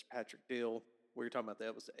Minka Fitzpatrick deal. We were talking about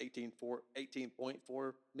that was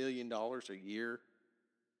 $18.4 million a year.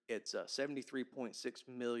 It's $73.6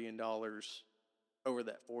 million over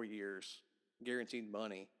that 4 years, guaranteed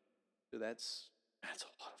money. So that's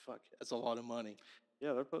a lot of money.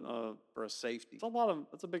 Yeah, they're putting for a safety.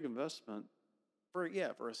 That's a big investment. For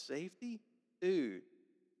a safety, dude.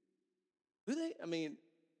 Are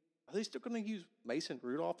they still going to use Mason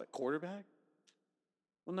Rudolph at quarterback?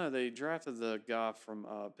 Well, no, they drafted the guy from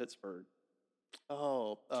Pittsburgh.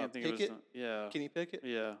 Oh, Pickett? Yeah. Kenny Pickett?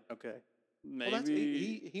 Yeah. Okay. Maybe well,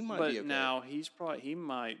 he might be okay. But now he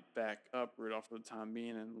might back up Rudolph for the time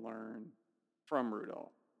being and learn from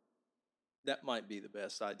Rudolph. That might be the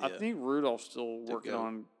best idea. I think Rudolph's still working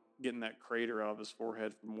on getting that crater out of his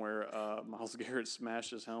forehead from where Myles Garrett smashed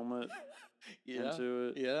his helmet into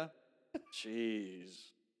it. Yeah.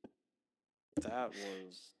 Jeez. That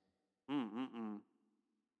was...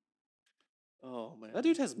 Oh, man. That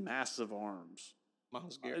dude has massive arms.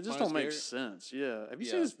 Myles Garrett. It just don't make sense. Yeah. Have you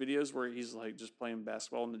seen his videos where he's like just playing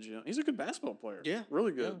basketball in the gym? He's a good basketball player. Yeah.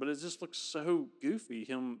 Really good. Yeah. But it just looks so goofy.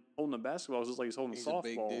 Him holding a basketball. It's just like he's holding a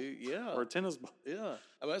softball. A big dude. Yeah. Or a tennis ball. Yeah.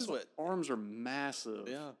 I mean, that's what. Arms are massive.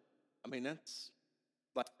 Yeah. I mean, that's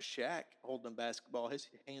like Shaq holding a basketball. His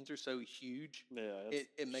hands are so huge. Yeah.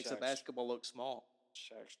 It makes a basketball look small.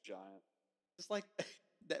 Shaq's giant. It's like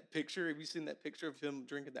that picture. Have you seen that picture of him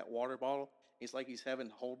drinking that water bottle? He's like he's having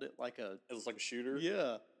to hold it like a It was like a shooter.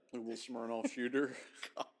 yeah. A little Smirnoff shooter.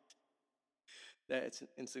 God,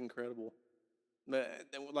 it's incredible. But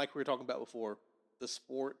like we were talking about before, the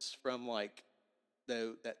sports from like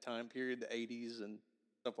that time period, the '80s and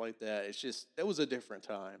stuff like that. It's just that was a different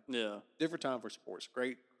time. Yeah. Different time for sports.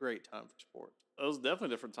 Great time for sports. It was definitely a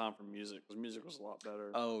different time for music because music was a lot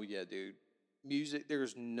better. Oh yeah, dude. Music,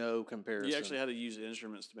 there's no comparison. You actually had to use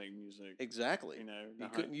instruments to make music. Exactly. You know, you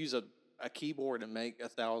couldn't use a keyboard and make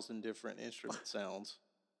 1,000 different instrument sounds.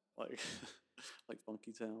 like like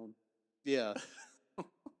Funky Town. Yeah.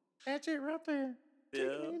 That's it right there. Yeah.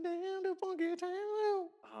 Take me down to Funky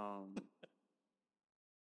Town.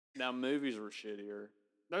 Now movies were shittier.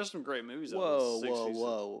 There's some great movies.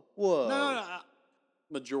 Whoa. No.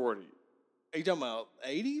 Majority. Are you talking about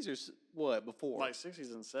 80s or what before? Like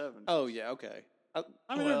 60s and 70s. Oh yeah, okay.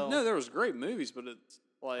 I mean, there was great movies, but it's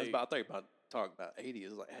like I think about talking about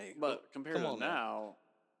 80s. Like, hey, but compared to now,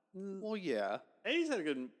 well, yeah, 80s had a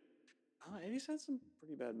good. 80s had some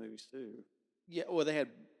pretty bad movies too. Yeah, well, they had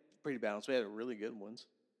pretty balanced. We had really good ones.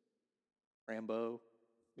 Rambo.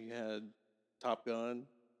 We had Top Gun.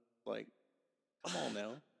 Like, come on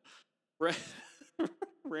now.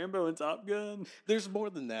 Rambo and Top Gun. There's more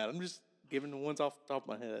than that. I'm just giving the ones off the top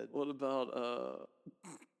of my head. What about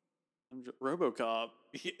RoboCop?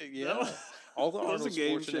 Yeah. All the Arnold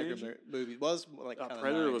Schwarzenegger movies was like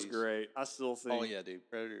Predator 90s. Was great. I still think. Oh yeah, dude,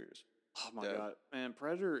 Predators. Oh my god, man,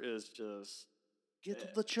 Predator is just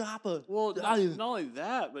get the chopper. Well, not only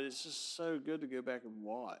that, but it's just so good to go back and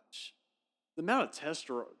watch. The amount of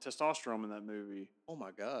testosterone in that movie. Oh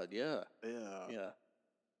my god, yeah. Yeah.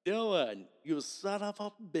 Dylan, you son of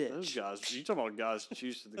a bitch. Those guys, you talking about guys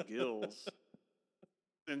juiced to the gills.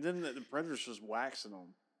 And then the Predator's just waxing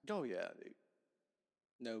them. Oh yeah, dude.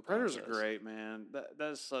 No, Predators are great, man.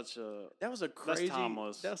 That is such a crazy. That's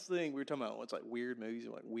timeless. That's the thing we were talking about. It's like weird movies,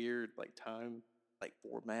 like weird like time, like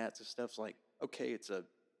formats and stuff's like okay, it's a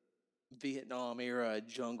Vietnam era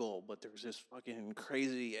jungle, but there's this fucking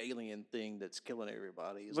crazy alien thing that's killing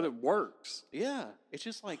everybody. But it works. Yeah, it's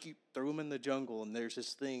just like you throw them in the jungle, and there's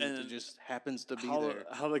this thing that just happens to be there.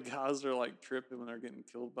 How the guys are like tripping when they're getting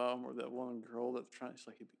killed by them, or that one girl that's trying. It's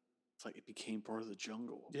like it became part of the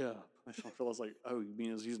jungle. Yeah, I feel like, oh, you mean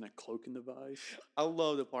it was using a cloaking device? I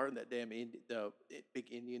love the part that damn the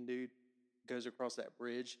big Indian dude goes across that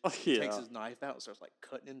bridge, takes his knife out, and starts like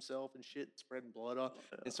cutting himself and shit, spreading blood on,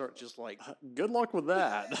 and starts just like, good luck with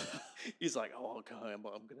that. He's like, oh god, I'm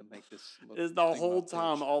gonna make this. The whole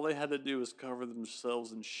time, all they had to do was cover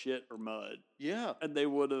themselves in shit or mud. Yeah, and they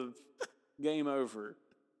would have game over.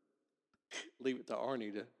 Leave it to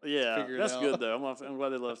Arnie to figure it out. That's good though. I'm glad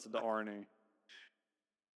they left it to Arnie.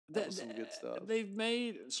 That was some good stuff. They've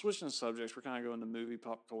made, switching subjects, we're kind of going to movie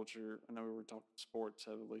pop culture. I know we were talking sports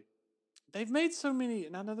heavily. They've made so many,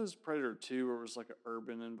 and I know there's Predator 2 where it was like an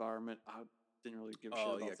urban environment. I didn't really give a shit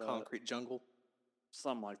about that. Concrete jungle.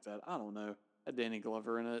 Something like that. I don't know. Had Danny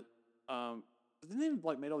Glover in it. But then they've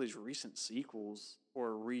like made all these recent sequels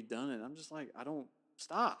or redone it. I'm just like, I don't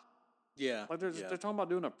stop. Yeah. Like they're talking about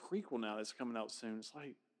doing a prequel now that's coming out soon. It's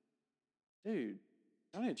like, dude,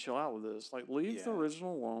 I need to chill out with this. Like, leave the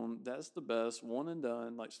original alone. That's the best. One and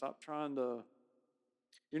done. Like, stop trying to.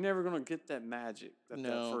 You're never gonna get that magic that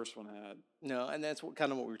first one had. No, and that's what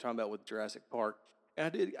we were talking about with Jurassic Park. And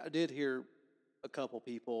I did hear a couple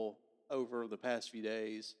people over the past few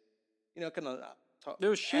days, kind of talk. There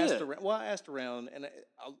was shit. I asked around, and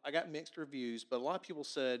I got mixed reviews, but a lot of people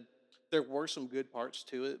said there were some good parts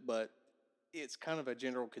to it, but it's kind of a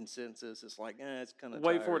general consensus. It's like, it's kind of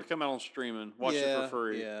wait for it to come out on streaming. Watch it for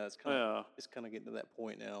free. Yeah, it's kind of getting to that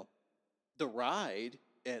point now. The ride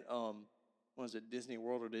at was it Disney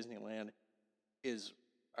World or Disneyland?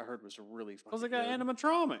 I heard was really fucking because they got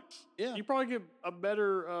animatronics. Yeah, you probably get a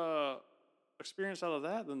better experience out of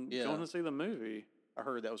that than going to see the movie. I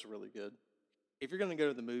heard that was really good. If you're going to go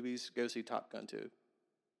to the movies, go see Top Gun 2.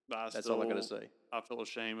 That's all I got to say. I feel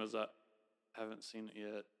ashamed as I haven't seen it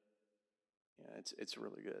yet. Yeah, it's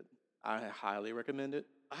really good. I highly recommend it.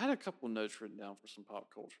 I had a couple notes written down for some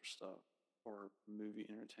pop culture stuff or movie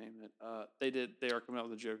entertainment. They are coming out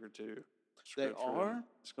with a Joker 2. They are?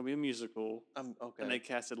 It's going to be a musical. Okay. And they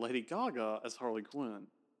casted Lady Gaga as Harley Quinn.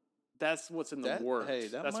 That's what's in the works. Hey,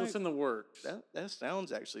 that's what's in the works. That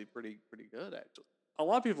sounds actually pretty good, actually. A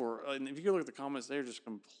lot of people are, and if you go look at the comments, they're just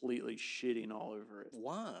completely shitting all over it.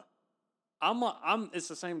 Why? It's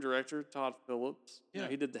the same director, Todd Phillips. Yeah.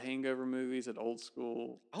 He did the Hangover movies at Old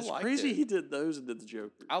School. I It's liked crazy it. he did those and did the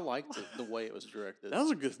Joker. I liked the way it was directed. That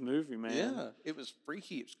was a good movie, man. Yeah, it was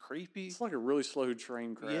freaky. It was creepy. It's like a really slow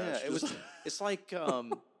train crash. Yeah, it was. It's like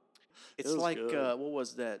it's like what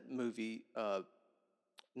was that movie?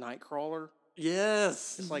 Nightcrawler.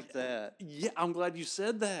 Yes, It's like that. Yeah, I'm glad you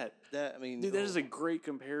said that. That I mean, Dude, that is a great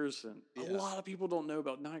comparison. Yeah. A lot of people don't know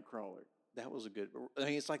about Nightcrawler. That was a good. I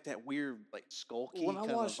mean, it's like that weird, like skulky. When I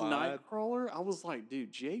kind watched of vibe. Nightcrawler, I was like,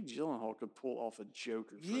 dude, Jake Gyllenhaal could pull off a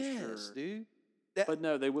Joker for Yes, sure. dude. But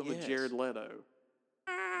no, they went with Jared Leto.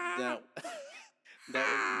 That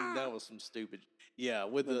was some stupid. Yeah,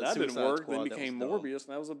 with the that didn't work. Squad, Then became Morbius,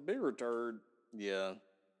 and that was a bigger turd. Yeah,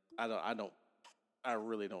 I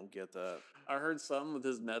really don't get that. I heard something with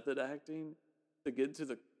his method acting to get to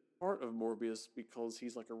the part of Morbius because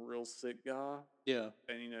he's like a real sick guy. Yeah,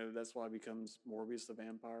 And that's why he becomes Morbius the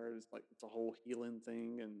vampire. It's a whole healing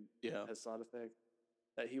thing and has side effects.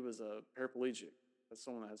 That he was a paraplegic. That's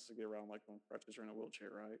someone that has to get around like on crutches or in a wheelchair,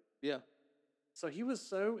 right? Yeah. So he was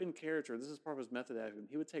so in character. This is part of his method acting.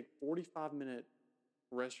 He would take 45-minute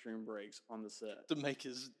restroom breaks on the set To make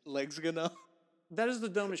his legs good enough. That is the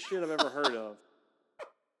dumbest shit I've ever heard of.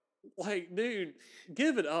 Like, dude,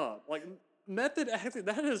 give it up. Like, method acting,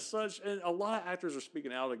 that is such, and a lot of actors are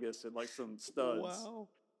speaking out against it, like some studs. Wow.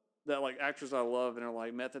 That, like, actors I love, and are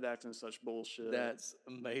like, method acting is such bullshit. That's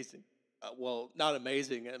amazing. Well, not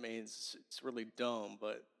amazing. I mean, it's really dumb,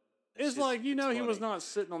 but it's like, he funny. was not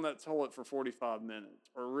sitting on that toilet for 45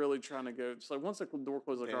 minutes or really trying to go. It's like, once the door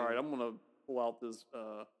closes, like, all right, I'm going to pull out this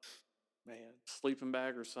sleeping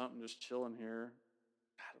bag or something, just chilling here.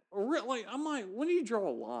 Like, I'm like, when do you draw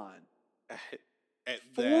a line? At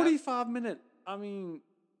 45-minute. I mean,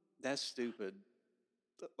 that's stupid.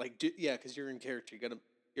 Like, because you're in character.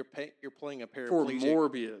 You're playing a paraplegic for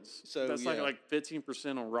Morbius. So that's like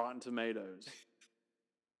 15% on Rotten Tomatoes.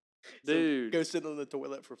 Dude, so go sit on the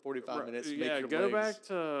toilet for 45 minutes. And make your go legs. back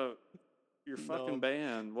to your fucking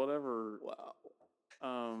band, whatever. Wow.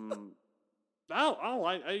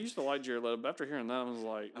 I used to like Jared Leto, but after hearing that, I was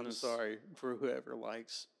like, I'm sorry for whoever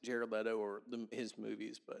likes Jared Leto or his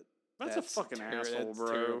movies, but that's a fucking asshole, that's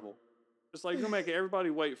bro. Terrible. It's like you're gonna make everybody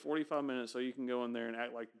wait 45 minutes so you can go in there and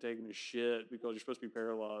act like you're taking a shit because you're supposed to be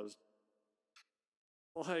paralyzed.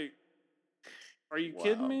 Like, are you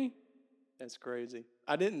kidding me? That's crazy.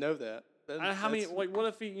 I didn't know that. I mean, like, what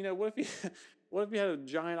if he had a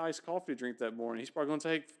giant iced coffee to drink that morning? He's probably gonna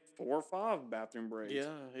take 4 or 5 bathroom breaks.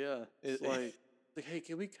 Yeah. It's like, hey,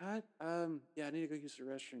 can we cut? Yeah, I need to go use the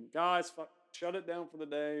restroom. Guys, shut it down for the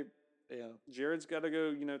day. Yeah. Jared's got to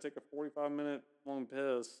go, take a 45-minute long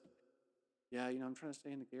piss. Yeah, I'm trying to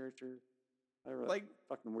stay in the character. Like,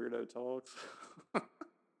 fucking weirdo talks.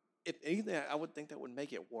 If anything, I would think that would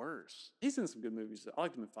make it worse. He's in some good movies. I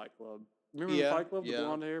liked him in Fight Club. Remember Fight Club? The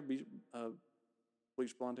blonde hair,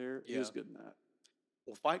 bleached blonde hair? He was good in that.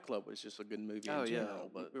 Well, Fight Club was just a good movie in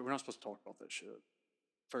general. But we're not supposed to talk about that shit.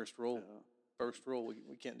 First rule. First rule.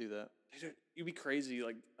 We can't do that. Dude, you'd be crazy.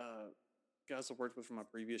 Like, guys I worked with from my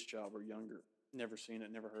previous job are younger. Never seen it,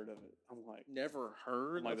 never heard of it. I'm like, never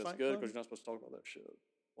heard. I'm like, that's good because you're not supposed to talk about that shit.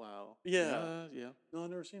 Wow. Yeah. Yeah. No, I've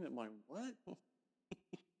never seen it. I'm like, what?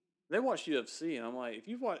 They watch UFC, and I'm like,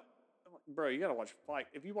 bro, you gotta watch Fight.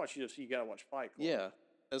 If you watch UFC, you gotta watch Fight Club. Yeah.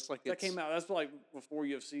 That's like that came out. That's like before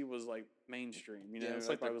UFC was like mainstream. Yeah, it's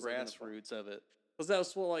like the grassroots of it. Because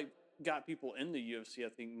that's what like got people into UFC. I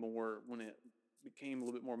think more when it became a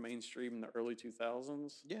little bit more mainstream in the early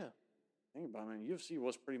 2000s. Yeah. Think about it, man. UFC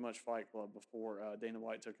was pretty much Fight Club before Dana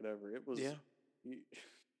White took it over. It was. Yeah.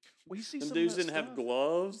 We see some some dudes didn't have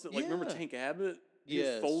gloves. Like remember Tank Abbott? He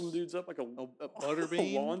was folding dudes up like a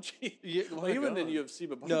butterbean. launch. Yeah, well, he wasn't in UFC,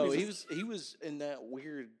 but no, he was in that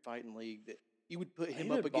weird fighting league that you would put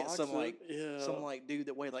him up against some dude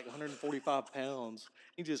that weighed like 145 pounds.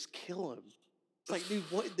 You just kill him. It's like, dude,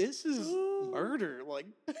 what? This is murder. Like,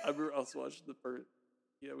 I remember I was watching the first.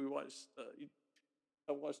 Yeah, we watched.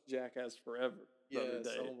 I watched Jackass Forever. Yes.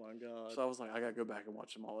 Oh my god. So I was like, I gotta go back and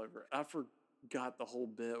watch them all over. I forgot the whole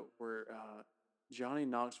bit where Johnny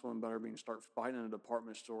Knoxville and Butterbean start fighting in a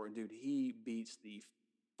department store, and dude, he beats the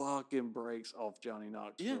fucking brakes off Johnny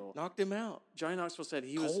Knoxville. Yeah, knocked him out. Johnny Knoxville said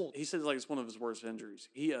he said like it's one of his worst injuries.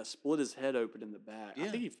 He split his head open in the back. Yeah. I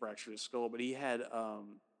think he fractured his skull, but he had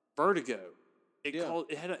vertigo. He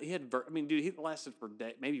had I mean, dude, he lasted for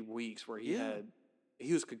maybe weeks where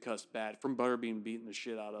he was concussed bad from Butterbean beating the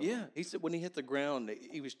shit out of him. Yeah, he said when he hit the ground,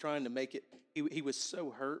 he was trying to make it. He was so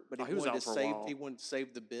hurt, but he was wanted out to for a save. while. He wanted to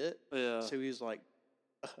save the bit. Yeah. So he was like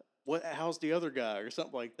what? How's the other guy or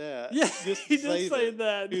something like that? Yeah, Just he to did say that.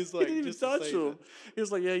 that. He was He like, didn't even just to touch say him. that. He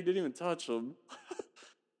was like, yeah, he didn't even touch him.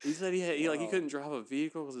 He said he Wow. couldn't drive a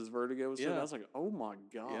vehicle because his vertigo was so bad. I Yeah. was like, oh my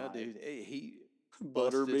Yeah, god, dude. He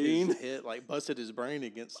busted his Butterbean. head, like busted his brain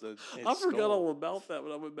against his I forgot skull. all about that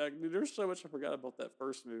when I went back. Dude, there's so much I forgot about that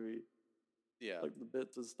first movie, Yeah. like the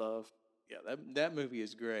bits and stuff. Yeah, that movie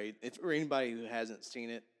is great. If for anybody who hasn't seen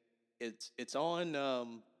it, it's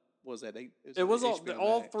on was that eight? Is It was HBO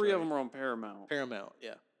all Max, three of right? them are on Paramount Paramount,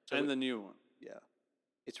 yeah. So and the new one. yeah,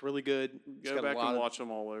 it's really good. It's Go got a back lot and of watch them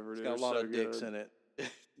all over. it's Dude. got They're a lot so of dicks good. in it.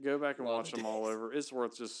 Go back A and lot watch of them all dicks. over. It's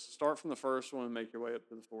worth just start from the first one and make your way up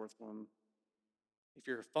to the fourth one. If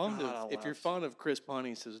you're God, I if you're laughed. fond of Chris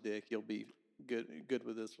Pontius's dick, you'll be good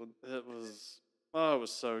with this one. It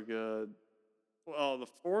was so good. Well, the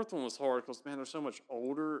fourth one was hard because man, they're so much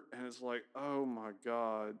older, and it's like, oh my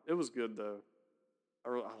god, it was good though. I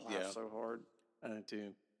laughed Yeah. so hard. I know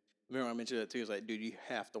too. Remember I mentioned that too. It's like, dude, you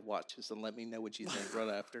have to watch this and let me know what you think right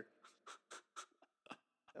after.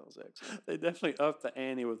 That was excellent. They definitely upped the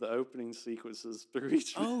ante with the opening sequences through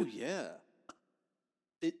each. Oh yeah.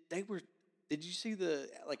 They were. Did you see the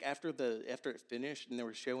like after it finished and they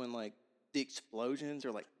were showing like the explosions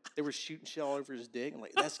or like they were shooting shit all over his dick? I'm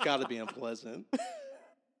like, that's got to be unpleasant.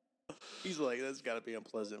 He's like, that's got to be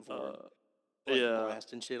unpleasant for him. Like Yeah.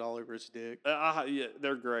 blasting shit all over his dick. Yeah,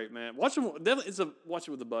 they're great, man. Watch them. Definitely, watch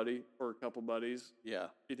it with a buddy or a couple buddies. Yeah.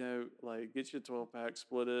 You know, like get you a 12-pack,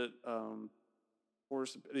 split it. Or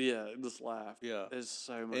just laugh. Yeah. It's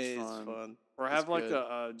so much It's fun. fun. Or It's have like good.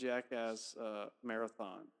 a Jackass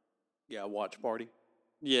marathon. Yeah, watch party.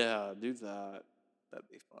 Yeah, do that. That'd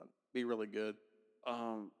be fun. Be really good.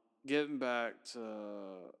 Getting back to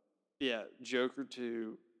Joker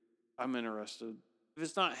 2, I'm interested. If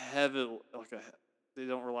it's not heavy, they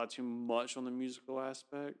don't rely too much on the musical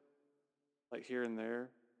aspect, like here and there.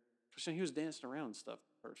 Because he was dancing around and stuff.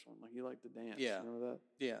 The first one, like he liked to dance. Yeah. Remember that?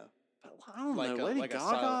 Yeah. But I don't Like know. a- Lady like a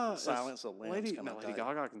Gaga, Silence of the Lambs Lady kinda type.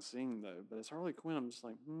 Gaga can sing though, but it's Harley Quinn. I'm just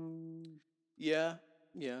like, Yeah.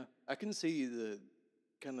 Yeah. I can see the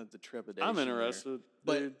kind of the trepidation. I'm there. interested,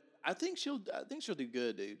 But dude. I think she'll do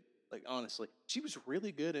good, dude. Like honestly, she was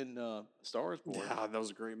really good in Star Is Born. Yeah, that was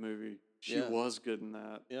a great movie. She Yeah. was good in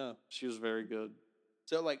that. Yeah. She was very good.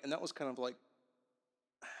 So like, and that was kind of like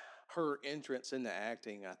her entrance into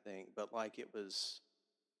acting, I think. But like,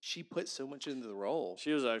 she put so much into the role.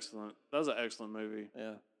 She was excellent. That was an excellent movie.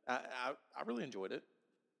 Yeah, I really enjoyed it.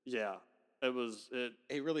 Yeah, it was.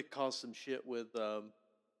 It really caused some shit with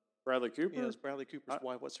Bradley Cooper. yeah, it's Bradley Cooper's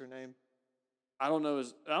wife. What's her name? I don't know.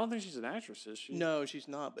 I don't think she's an actress, is she? No, she's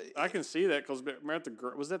not. But I can see that because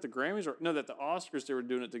was that the Grammys or no? That the Oscars they were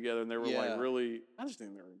doing it together and they were Yeah. like really. I just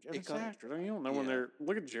think they were it's actors. I mean, you don't know when Yeah. they're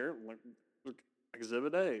look at Jared look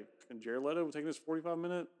Exhibit A and Jared Leto taking his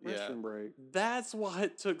 45-minute restroom break. That's why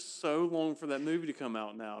it took so long for that movie to come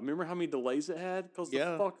out. Now, remember how many delays it had because the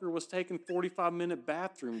fucker was taking 45-minute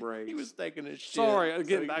bathroom breaks. He was taking his shit. Sorry,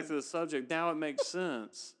 getting back to the subject. Now it makes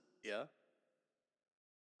sense. Yeah.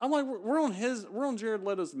 I'm like, we're on Jared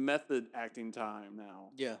Leto's method acting time now.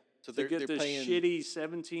 Yeah. So To get they're this paying shitty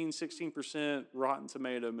 16% Rotten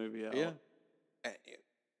Tomato movie out. Yeah.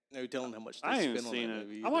 No telling how much they I ain't spent on seen that it.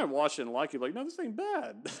 movie. I might watch it and like it. Like, no, this ain't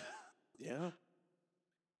bad. Yeah.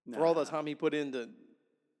 Nah. For all the time he put into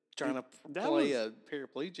trying to play a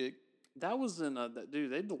paraplegic. That was in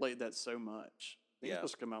dude. They delayed that so much. It was Yeah.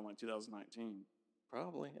 supposed to come out in like 2019.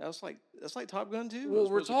 Probably. That's like Top Gun too. Well,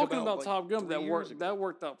 we're talking about Top Gun. That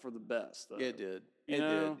worked out for the best. Though. It did. You It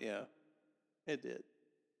know? did. Yeah. It did.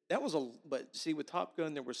 That was but see, with Top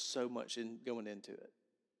Gun, there was so much going into it,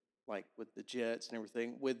 like with the jets and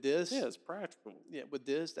everything. With this, Yeah, it's practical. Yeah, with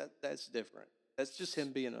this, that's different. That's just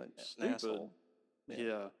him being an asshole.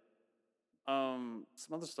 Yeah. Some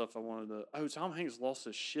other stuff I wanted to. Oh, Tom Hanks lost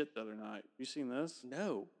his shit the other night. You seen this?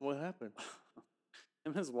 No. What happened?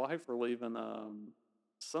 Him and his wife were leaving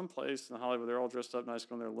someplace in Hollywood. They're all dressed up nice,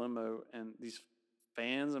 going their limo, and these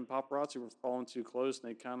fans and paparazzi were following too close, and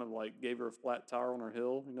they kind of like gave her a flat tire on her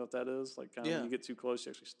heel. You know what that is? Like kind of when you get too close,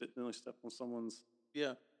 you actually nearly step on someone's.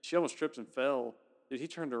 Yeah. She almost tripped and fell. Dude, he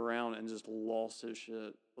turned around and just lost his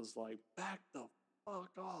shit. Was like, back the fuck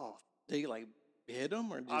off. Did he like hit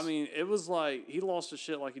him or just? I mean, it was like he lost his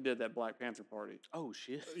shit like he did that Black Panther party. Oh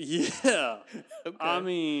shit. Yeah. Okay. I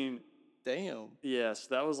mean, damn. yes,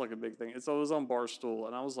 that was like a big thing. So it was on Barstool,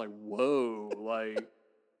 and I was like, whoa, like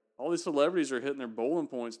all these celebrities are hitting their bowling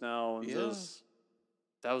points now, and just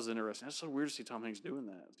that was interesting. That's so weird to see Tom Hanks doing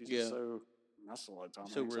that. He's just so that's a lot of Tom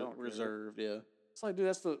Hanks. So reserved, yeah. It's like, dude,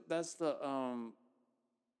 that's the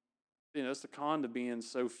you know, it's the con to being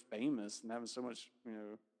so famous and having so much, you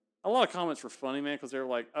know, a lot of comments were funny, man, because they were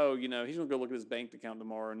like, "Oh, he's gonna go look at his bank account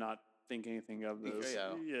tomorrow and not think anything of this."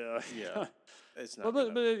 Yeah. It's but, not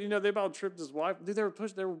but gonna. but they about tripped his wife. Dude, they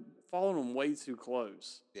were following him way too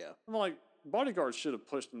close. Yeah. I'm like, bodyguards should have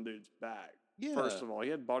pushed them dudes back. First Yeah. of all, he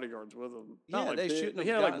had bodyguards with him. Not Yeah, like they big, shouldn't but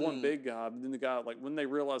he have had like one gotten. big guy. But then the guy, like when they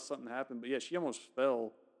realized something happened, but yeah, she almost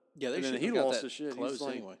fell, Yeah, they and then shouldn't he have got lost that his shit. close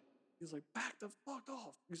anyway. He's like, back the fuck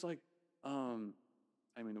off. He's like,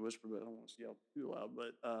 I mean to whisper, but I don't want to yell too loud.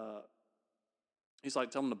 But he's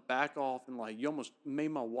like, tell him to back off, and like, you almost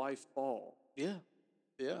made my wife fall. Yeah.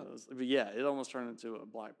 Yeah. But yeah, it almost turned into a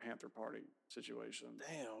Black Panther Party situation.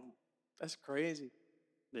 Damn. That's crazy.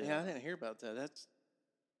 Yeah, I didn't hear about that.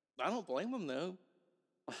 I don't blame them though.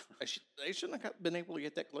 They shouldn't have been able to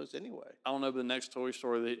get that close anyway. I don't know, but the next Toy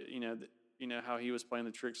Story, how he was playing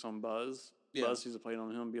the tricks on Buzz. Yeah. Buzz used to play it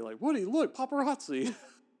on him and be like, Woody, look, paparazzi.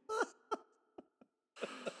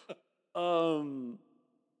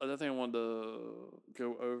 Another thing I wanted to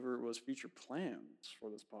go over was future plans for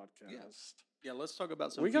this podcast. Yeah, let's talk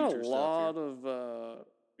about some. We got a future lot stuff of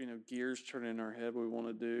gears turning in our head. We want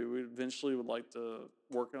to do. We eventually would like to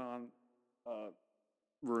work on a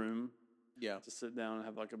room. Yeah. To sit down and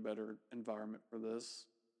have like a better environment for this.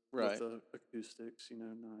 Right. With the acoustics,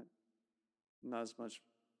 not as much.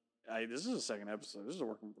 Hey, this is the second episode. This is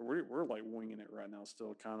working. We're like winging it right now,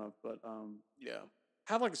 still kind of. But yeah,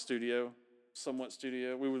 have like a studio, somewhat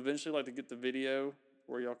studio. We would eventually like to get the video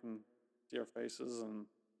where y'all can see our faces and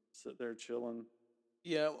sit there chilling.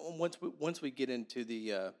 Yeah, once we get into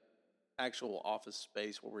the actual office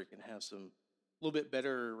space where we can have some a little bit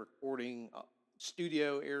better recording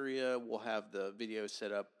studio area, we'll have the video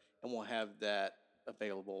set up and we'll have that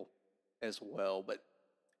available as well. But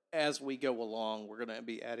as we go along, we're going to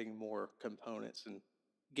be adding more components and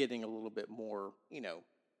getting a little bit more.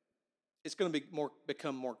 It's going to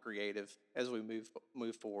become more creative as we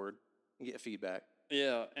move forward and get feedback.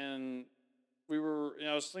 Yeah, and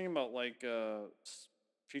I was thinking about like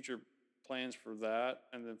future plans for that,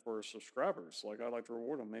 and then for subscribers, like I'd like to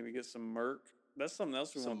reward them. Maybe get some merch. That's something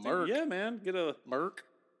else we want to do. Yeah, man, get a merch.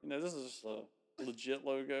 This is just a legit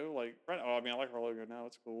logo. Like right now, I mean, I like our logo now.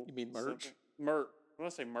 It's cool. You mean merch? Merch. What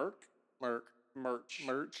did I say? Merch.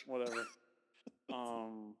 Merch. Whatever.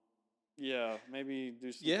 Yeah, maybe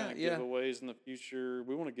do some kind of giveaways in the future.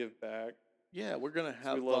 We want to give back. Yeah, we're gonna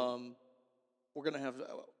have well,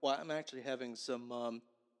 I'm actually having some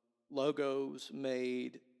logos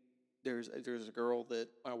made. There's a girl that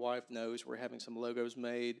my wife knows. We're having some logos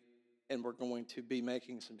made, and we're going to be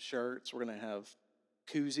making some shirts. We're gonna have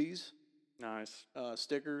koozies, nice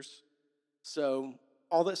stickers. So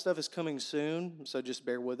all that stuff is coming soon. So just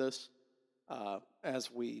bear with us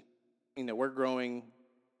as we, we're growing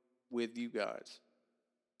with you guys.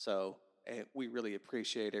 So and we really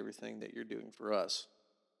appreciate everything that you're doing for us.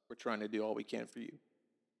 We're trying to do all we can for you.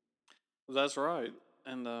 That's right.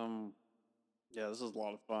 And yeah, this is a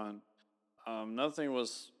lot of fun. Another thing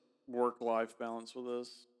was work-life balance with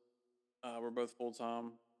us. We're both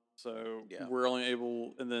full-time, so we're only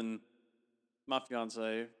able, and then my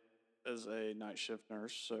fiance is a night shift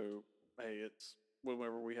nurse, so hey, it's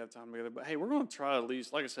whenever we have time together. But hey, we're going to try at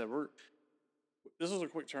least, like I said, this was a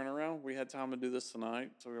quick turnaround. We had time to do this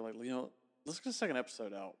tonight, so we were like, let's get a second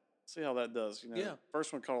episode out. See how that does.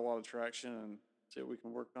 First one caught a lot of traction, and see what we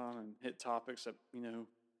can work on and hit topics that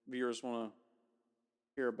viewers want to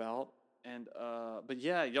hear about. And but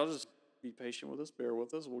yeah, y'all just be patient with us, bear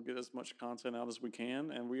with us. We'll get as much content out as we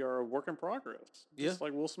can, and we are a work in progress. Just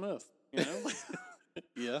like Will Smith,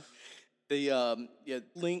 Yeah. The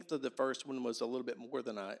length of the first one was a little bit more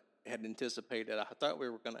than I had anticipated. I thought we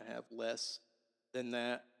were going to have less than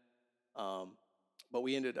that, but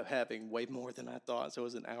we ended up having way more than I thought. So it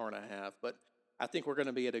was an hour and a half. But I think we're going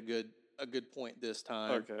to be at a good point this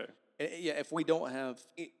time. Okay. And if we don't have,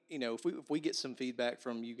 if we get some feedback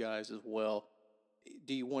from you guys as well,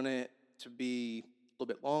 do you want it to be a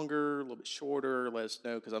little bit longer, a little bit shorter? Let us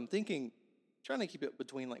know, because I'm trying to keep it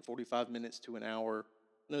between like 45 minutes to an hour.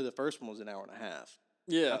 No, the first one was an hour and a half.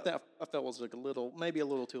 Yeah. I felt it was like maybe a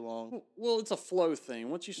little too long. Well, it's a flow thing.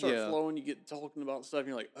 Once you start flowing, you get talking about stuff, and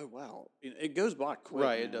you're like, oh, wow. It goes by quick.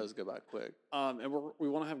 Right, man. It does go by quick. And we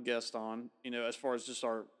want to have guests on, as far as just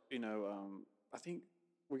our, I think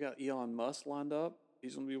we got Elon Musk lined up.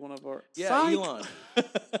 He's going to be one of our... Yeah, Psych! Elon.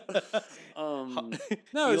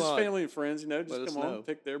 No, Elon. Just family and friends, just Let come on,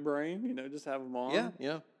 pick their brain, just have them on.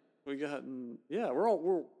 Yeah. We got,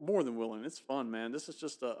 we're more than willing. It's fun, man. This is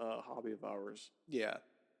just a hobby of ours. Yeah.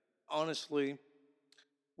 Honestly,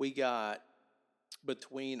 we got,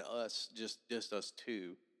 between us, just us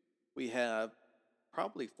two, we have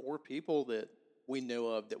probably 4 people that we know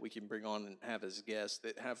of that we can bring on and have as guests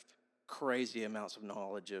that have crazy amounts of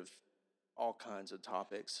knowledge of all kinds of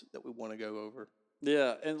topics that we want to go over.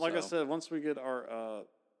 Yeah, and like I So, said, once we get our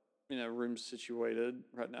room situated,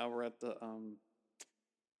 right now we're at the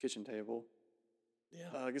kitchen table.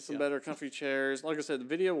 yeah, Get some yeah, better comfy chairs. Like I said, the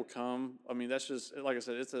video will come. I mean, that's just like I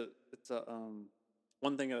said. It's a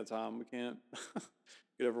one thing at a time. We can't get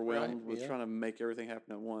right, overwhelmed with yeah, trying to make everything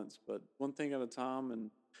happen at once. But one thing at a time, and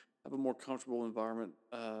have a more comfortable environment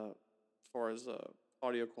as far as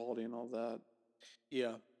audio quality and all that.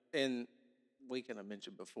 yeah. And we kind of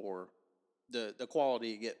mentioned before the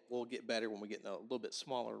quality will get better when we get in a little bit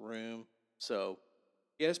smaller room. So,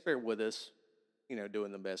 yeah, just bear with us.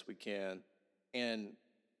 Doing the best we can, and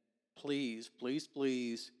please, please,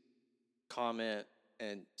 please comment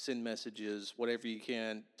and send messages, whatever you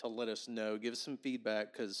can, to let us know. Give us some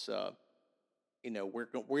feedback because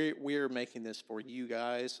we're making this for you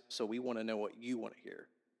guys, so we want to know what you want to hear.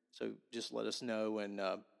 So just let us know, and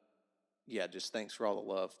yeah, just thanks for all the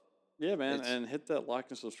love. Yeah, man, It's and hit that like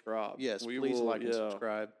and subscribe. Yes, We please will. like and Yeah,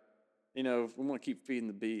 subscribe. we want to keep feeding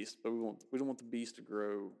the beast, but we don't want the beast to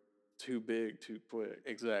grow too big too quick.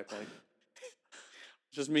 Exactly.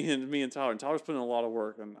 Just me and Tyler. And Tyler's putting in a lot of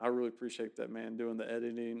work, and I really appreciate that, man, doing the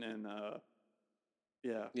editing and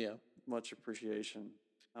yeah, Yeah, much appreciation.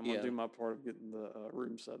 I'm gonna yeah, do my part of getting the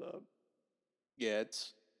room set up. yeah.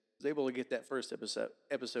 Was able to get that first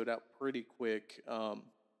episode out pretty quick.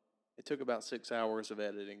 It took about 6 hours of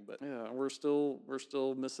editing, but Yeah, and we're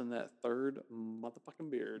still missing that third motherfucking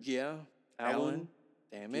beard. yeah, Alan,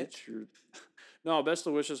 damn get it. your no best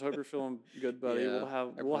of wishes. Hope you're feeling good, buddy. Yeah,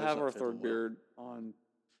 We'll brother's have not our feeling third well. beard on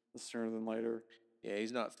sooner than later. Yeah,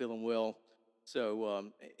 he's not feeling well.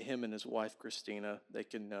 So him and his wife Christina, they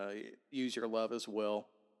can use your love as well.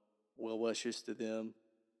 Well wishes to them,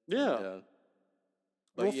 and Yeah, we'll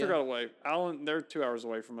but figure yeah, out a way. Alan, they're 2 hours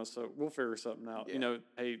away from us, so we'll figure something out. yeah,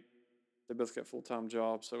 Hey, they both got full-time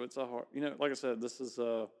jobs, so it's a hard. Like I said, this is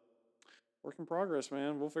work in progress,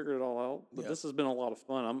 man. We'll figure it all out. But yeah, this has been a lot of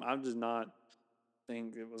fun. I'm just not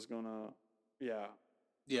think it was gonna. Yeah,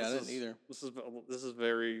 yeah. I this didn't is either. this is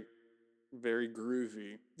very very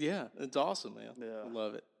groovy. Yeah, it's awesome, man. Yeah. I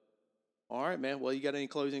love it. All right, man. Well, you got any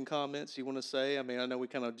closing comments you want to say? I mean, I know we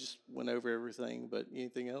kind of just went over everything, but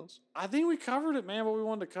anything else? I think we covered it, man. What we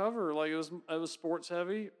wanted to cover, like it was sports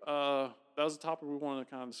heavy. That was a topic we wanted to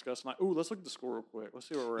kind of discuss tonight. Ooh, let's look at the score real quick. Let's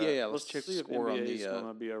see where we're Yeah, at. yeah. Let's Let's check the see if score NBA on is the.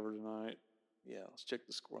 gonna be over tonight. Yeah, let's check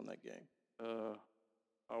the score on that game. Uh,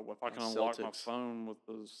 if I can unlock my Celtics. phone with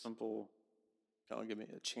the simple. Kind of give me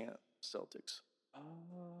a chant. Celtics.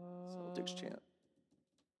 Celtics chant.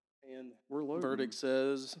 And We're loading. verdict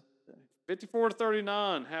says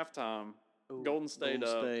 54-39 halftime. ooh, Golden State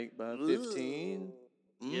Golden up. State by 15.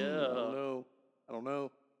 Yeah. I don't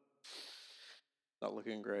know. Not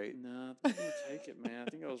looking great. Nah, I think I'm gonna take it, man. I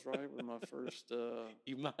think I was right with my first.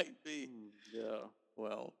 You might be. Yeah.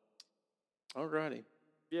 Well, alrighty.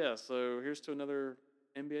 Yeah. So here's to another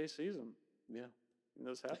NBA season. Yeah.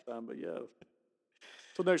 It's halftime, but yeah.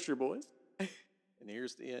 Till next year, boys. And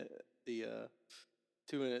here's the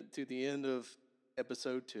to the end of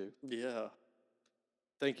episode 2. Yeah.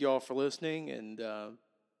 Thank you all for listening, and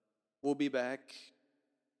we'll be back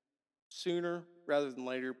sooner rather than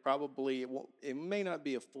later. Probably it may not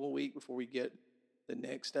be a full week before we get the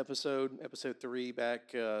next episode 3,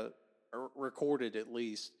 back recorded at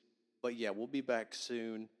least. But yeah, we'll be back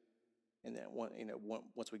soon, and then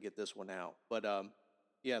once we get this one out. But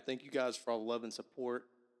yeah, thank you guys for all the love and support.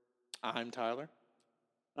 I'm Tyler.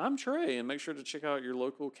 I'm Trey, and make sure to check out your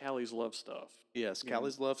local Callie's Love Stuff. Yes,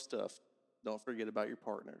 Callie's Love Stuff. Don't forget about your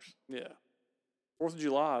partners. Yeah. 4th of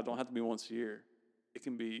July don't have to be once a year. It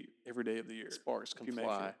can be every day of the year. Sparks can if you make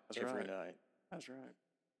fly it. That's every right. night. That's right.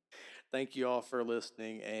 Thank you all for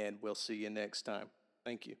listening, and we'll see you next time.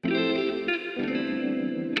 Thank you.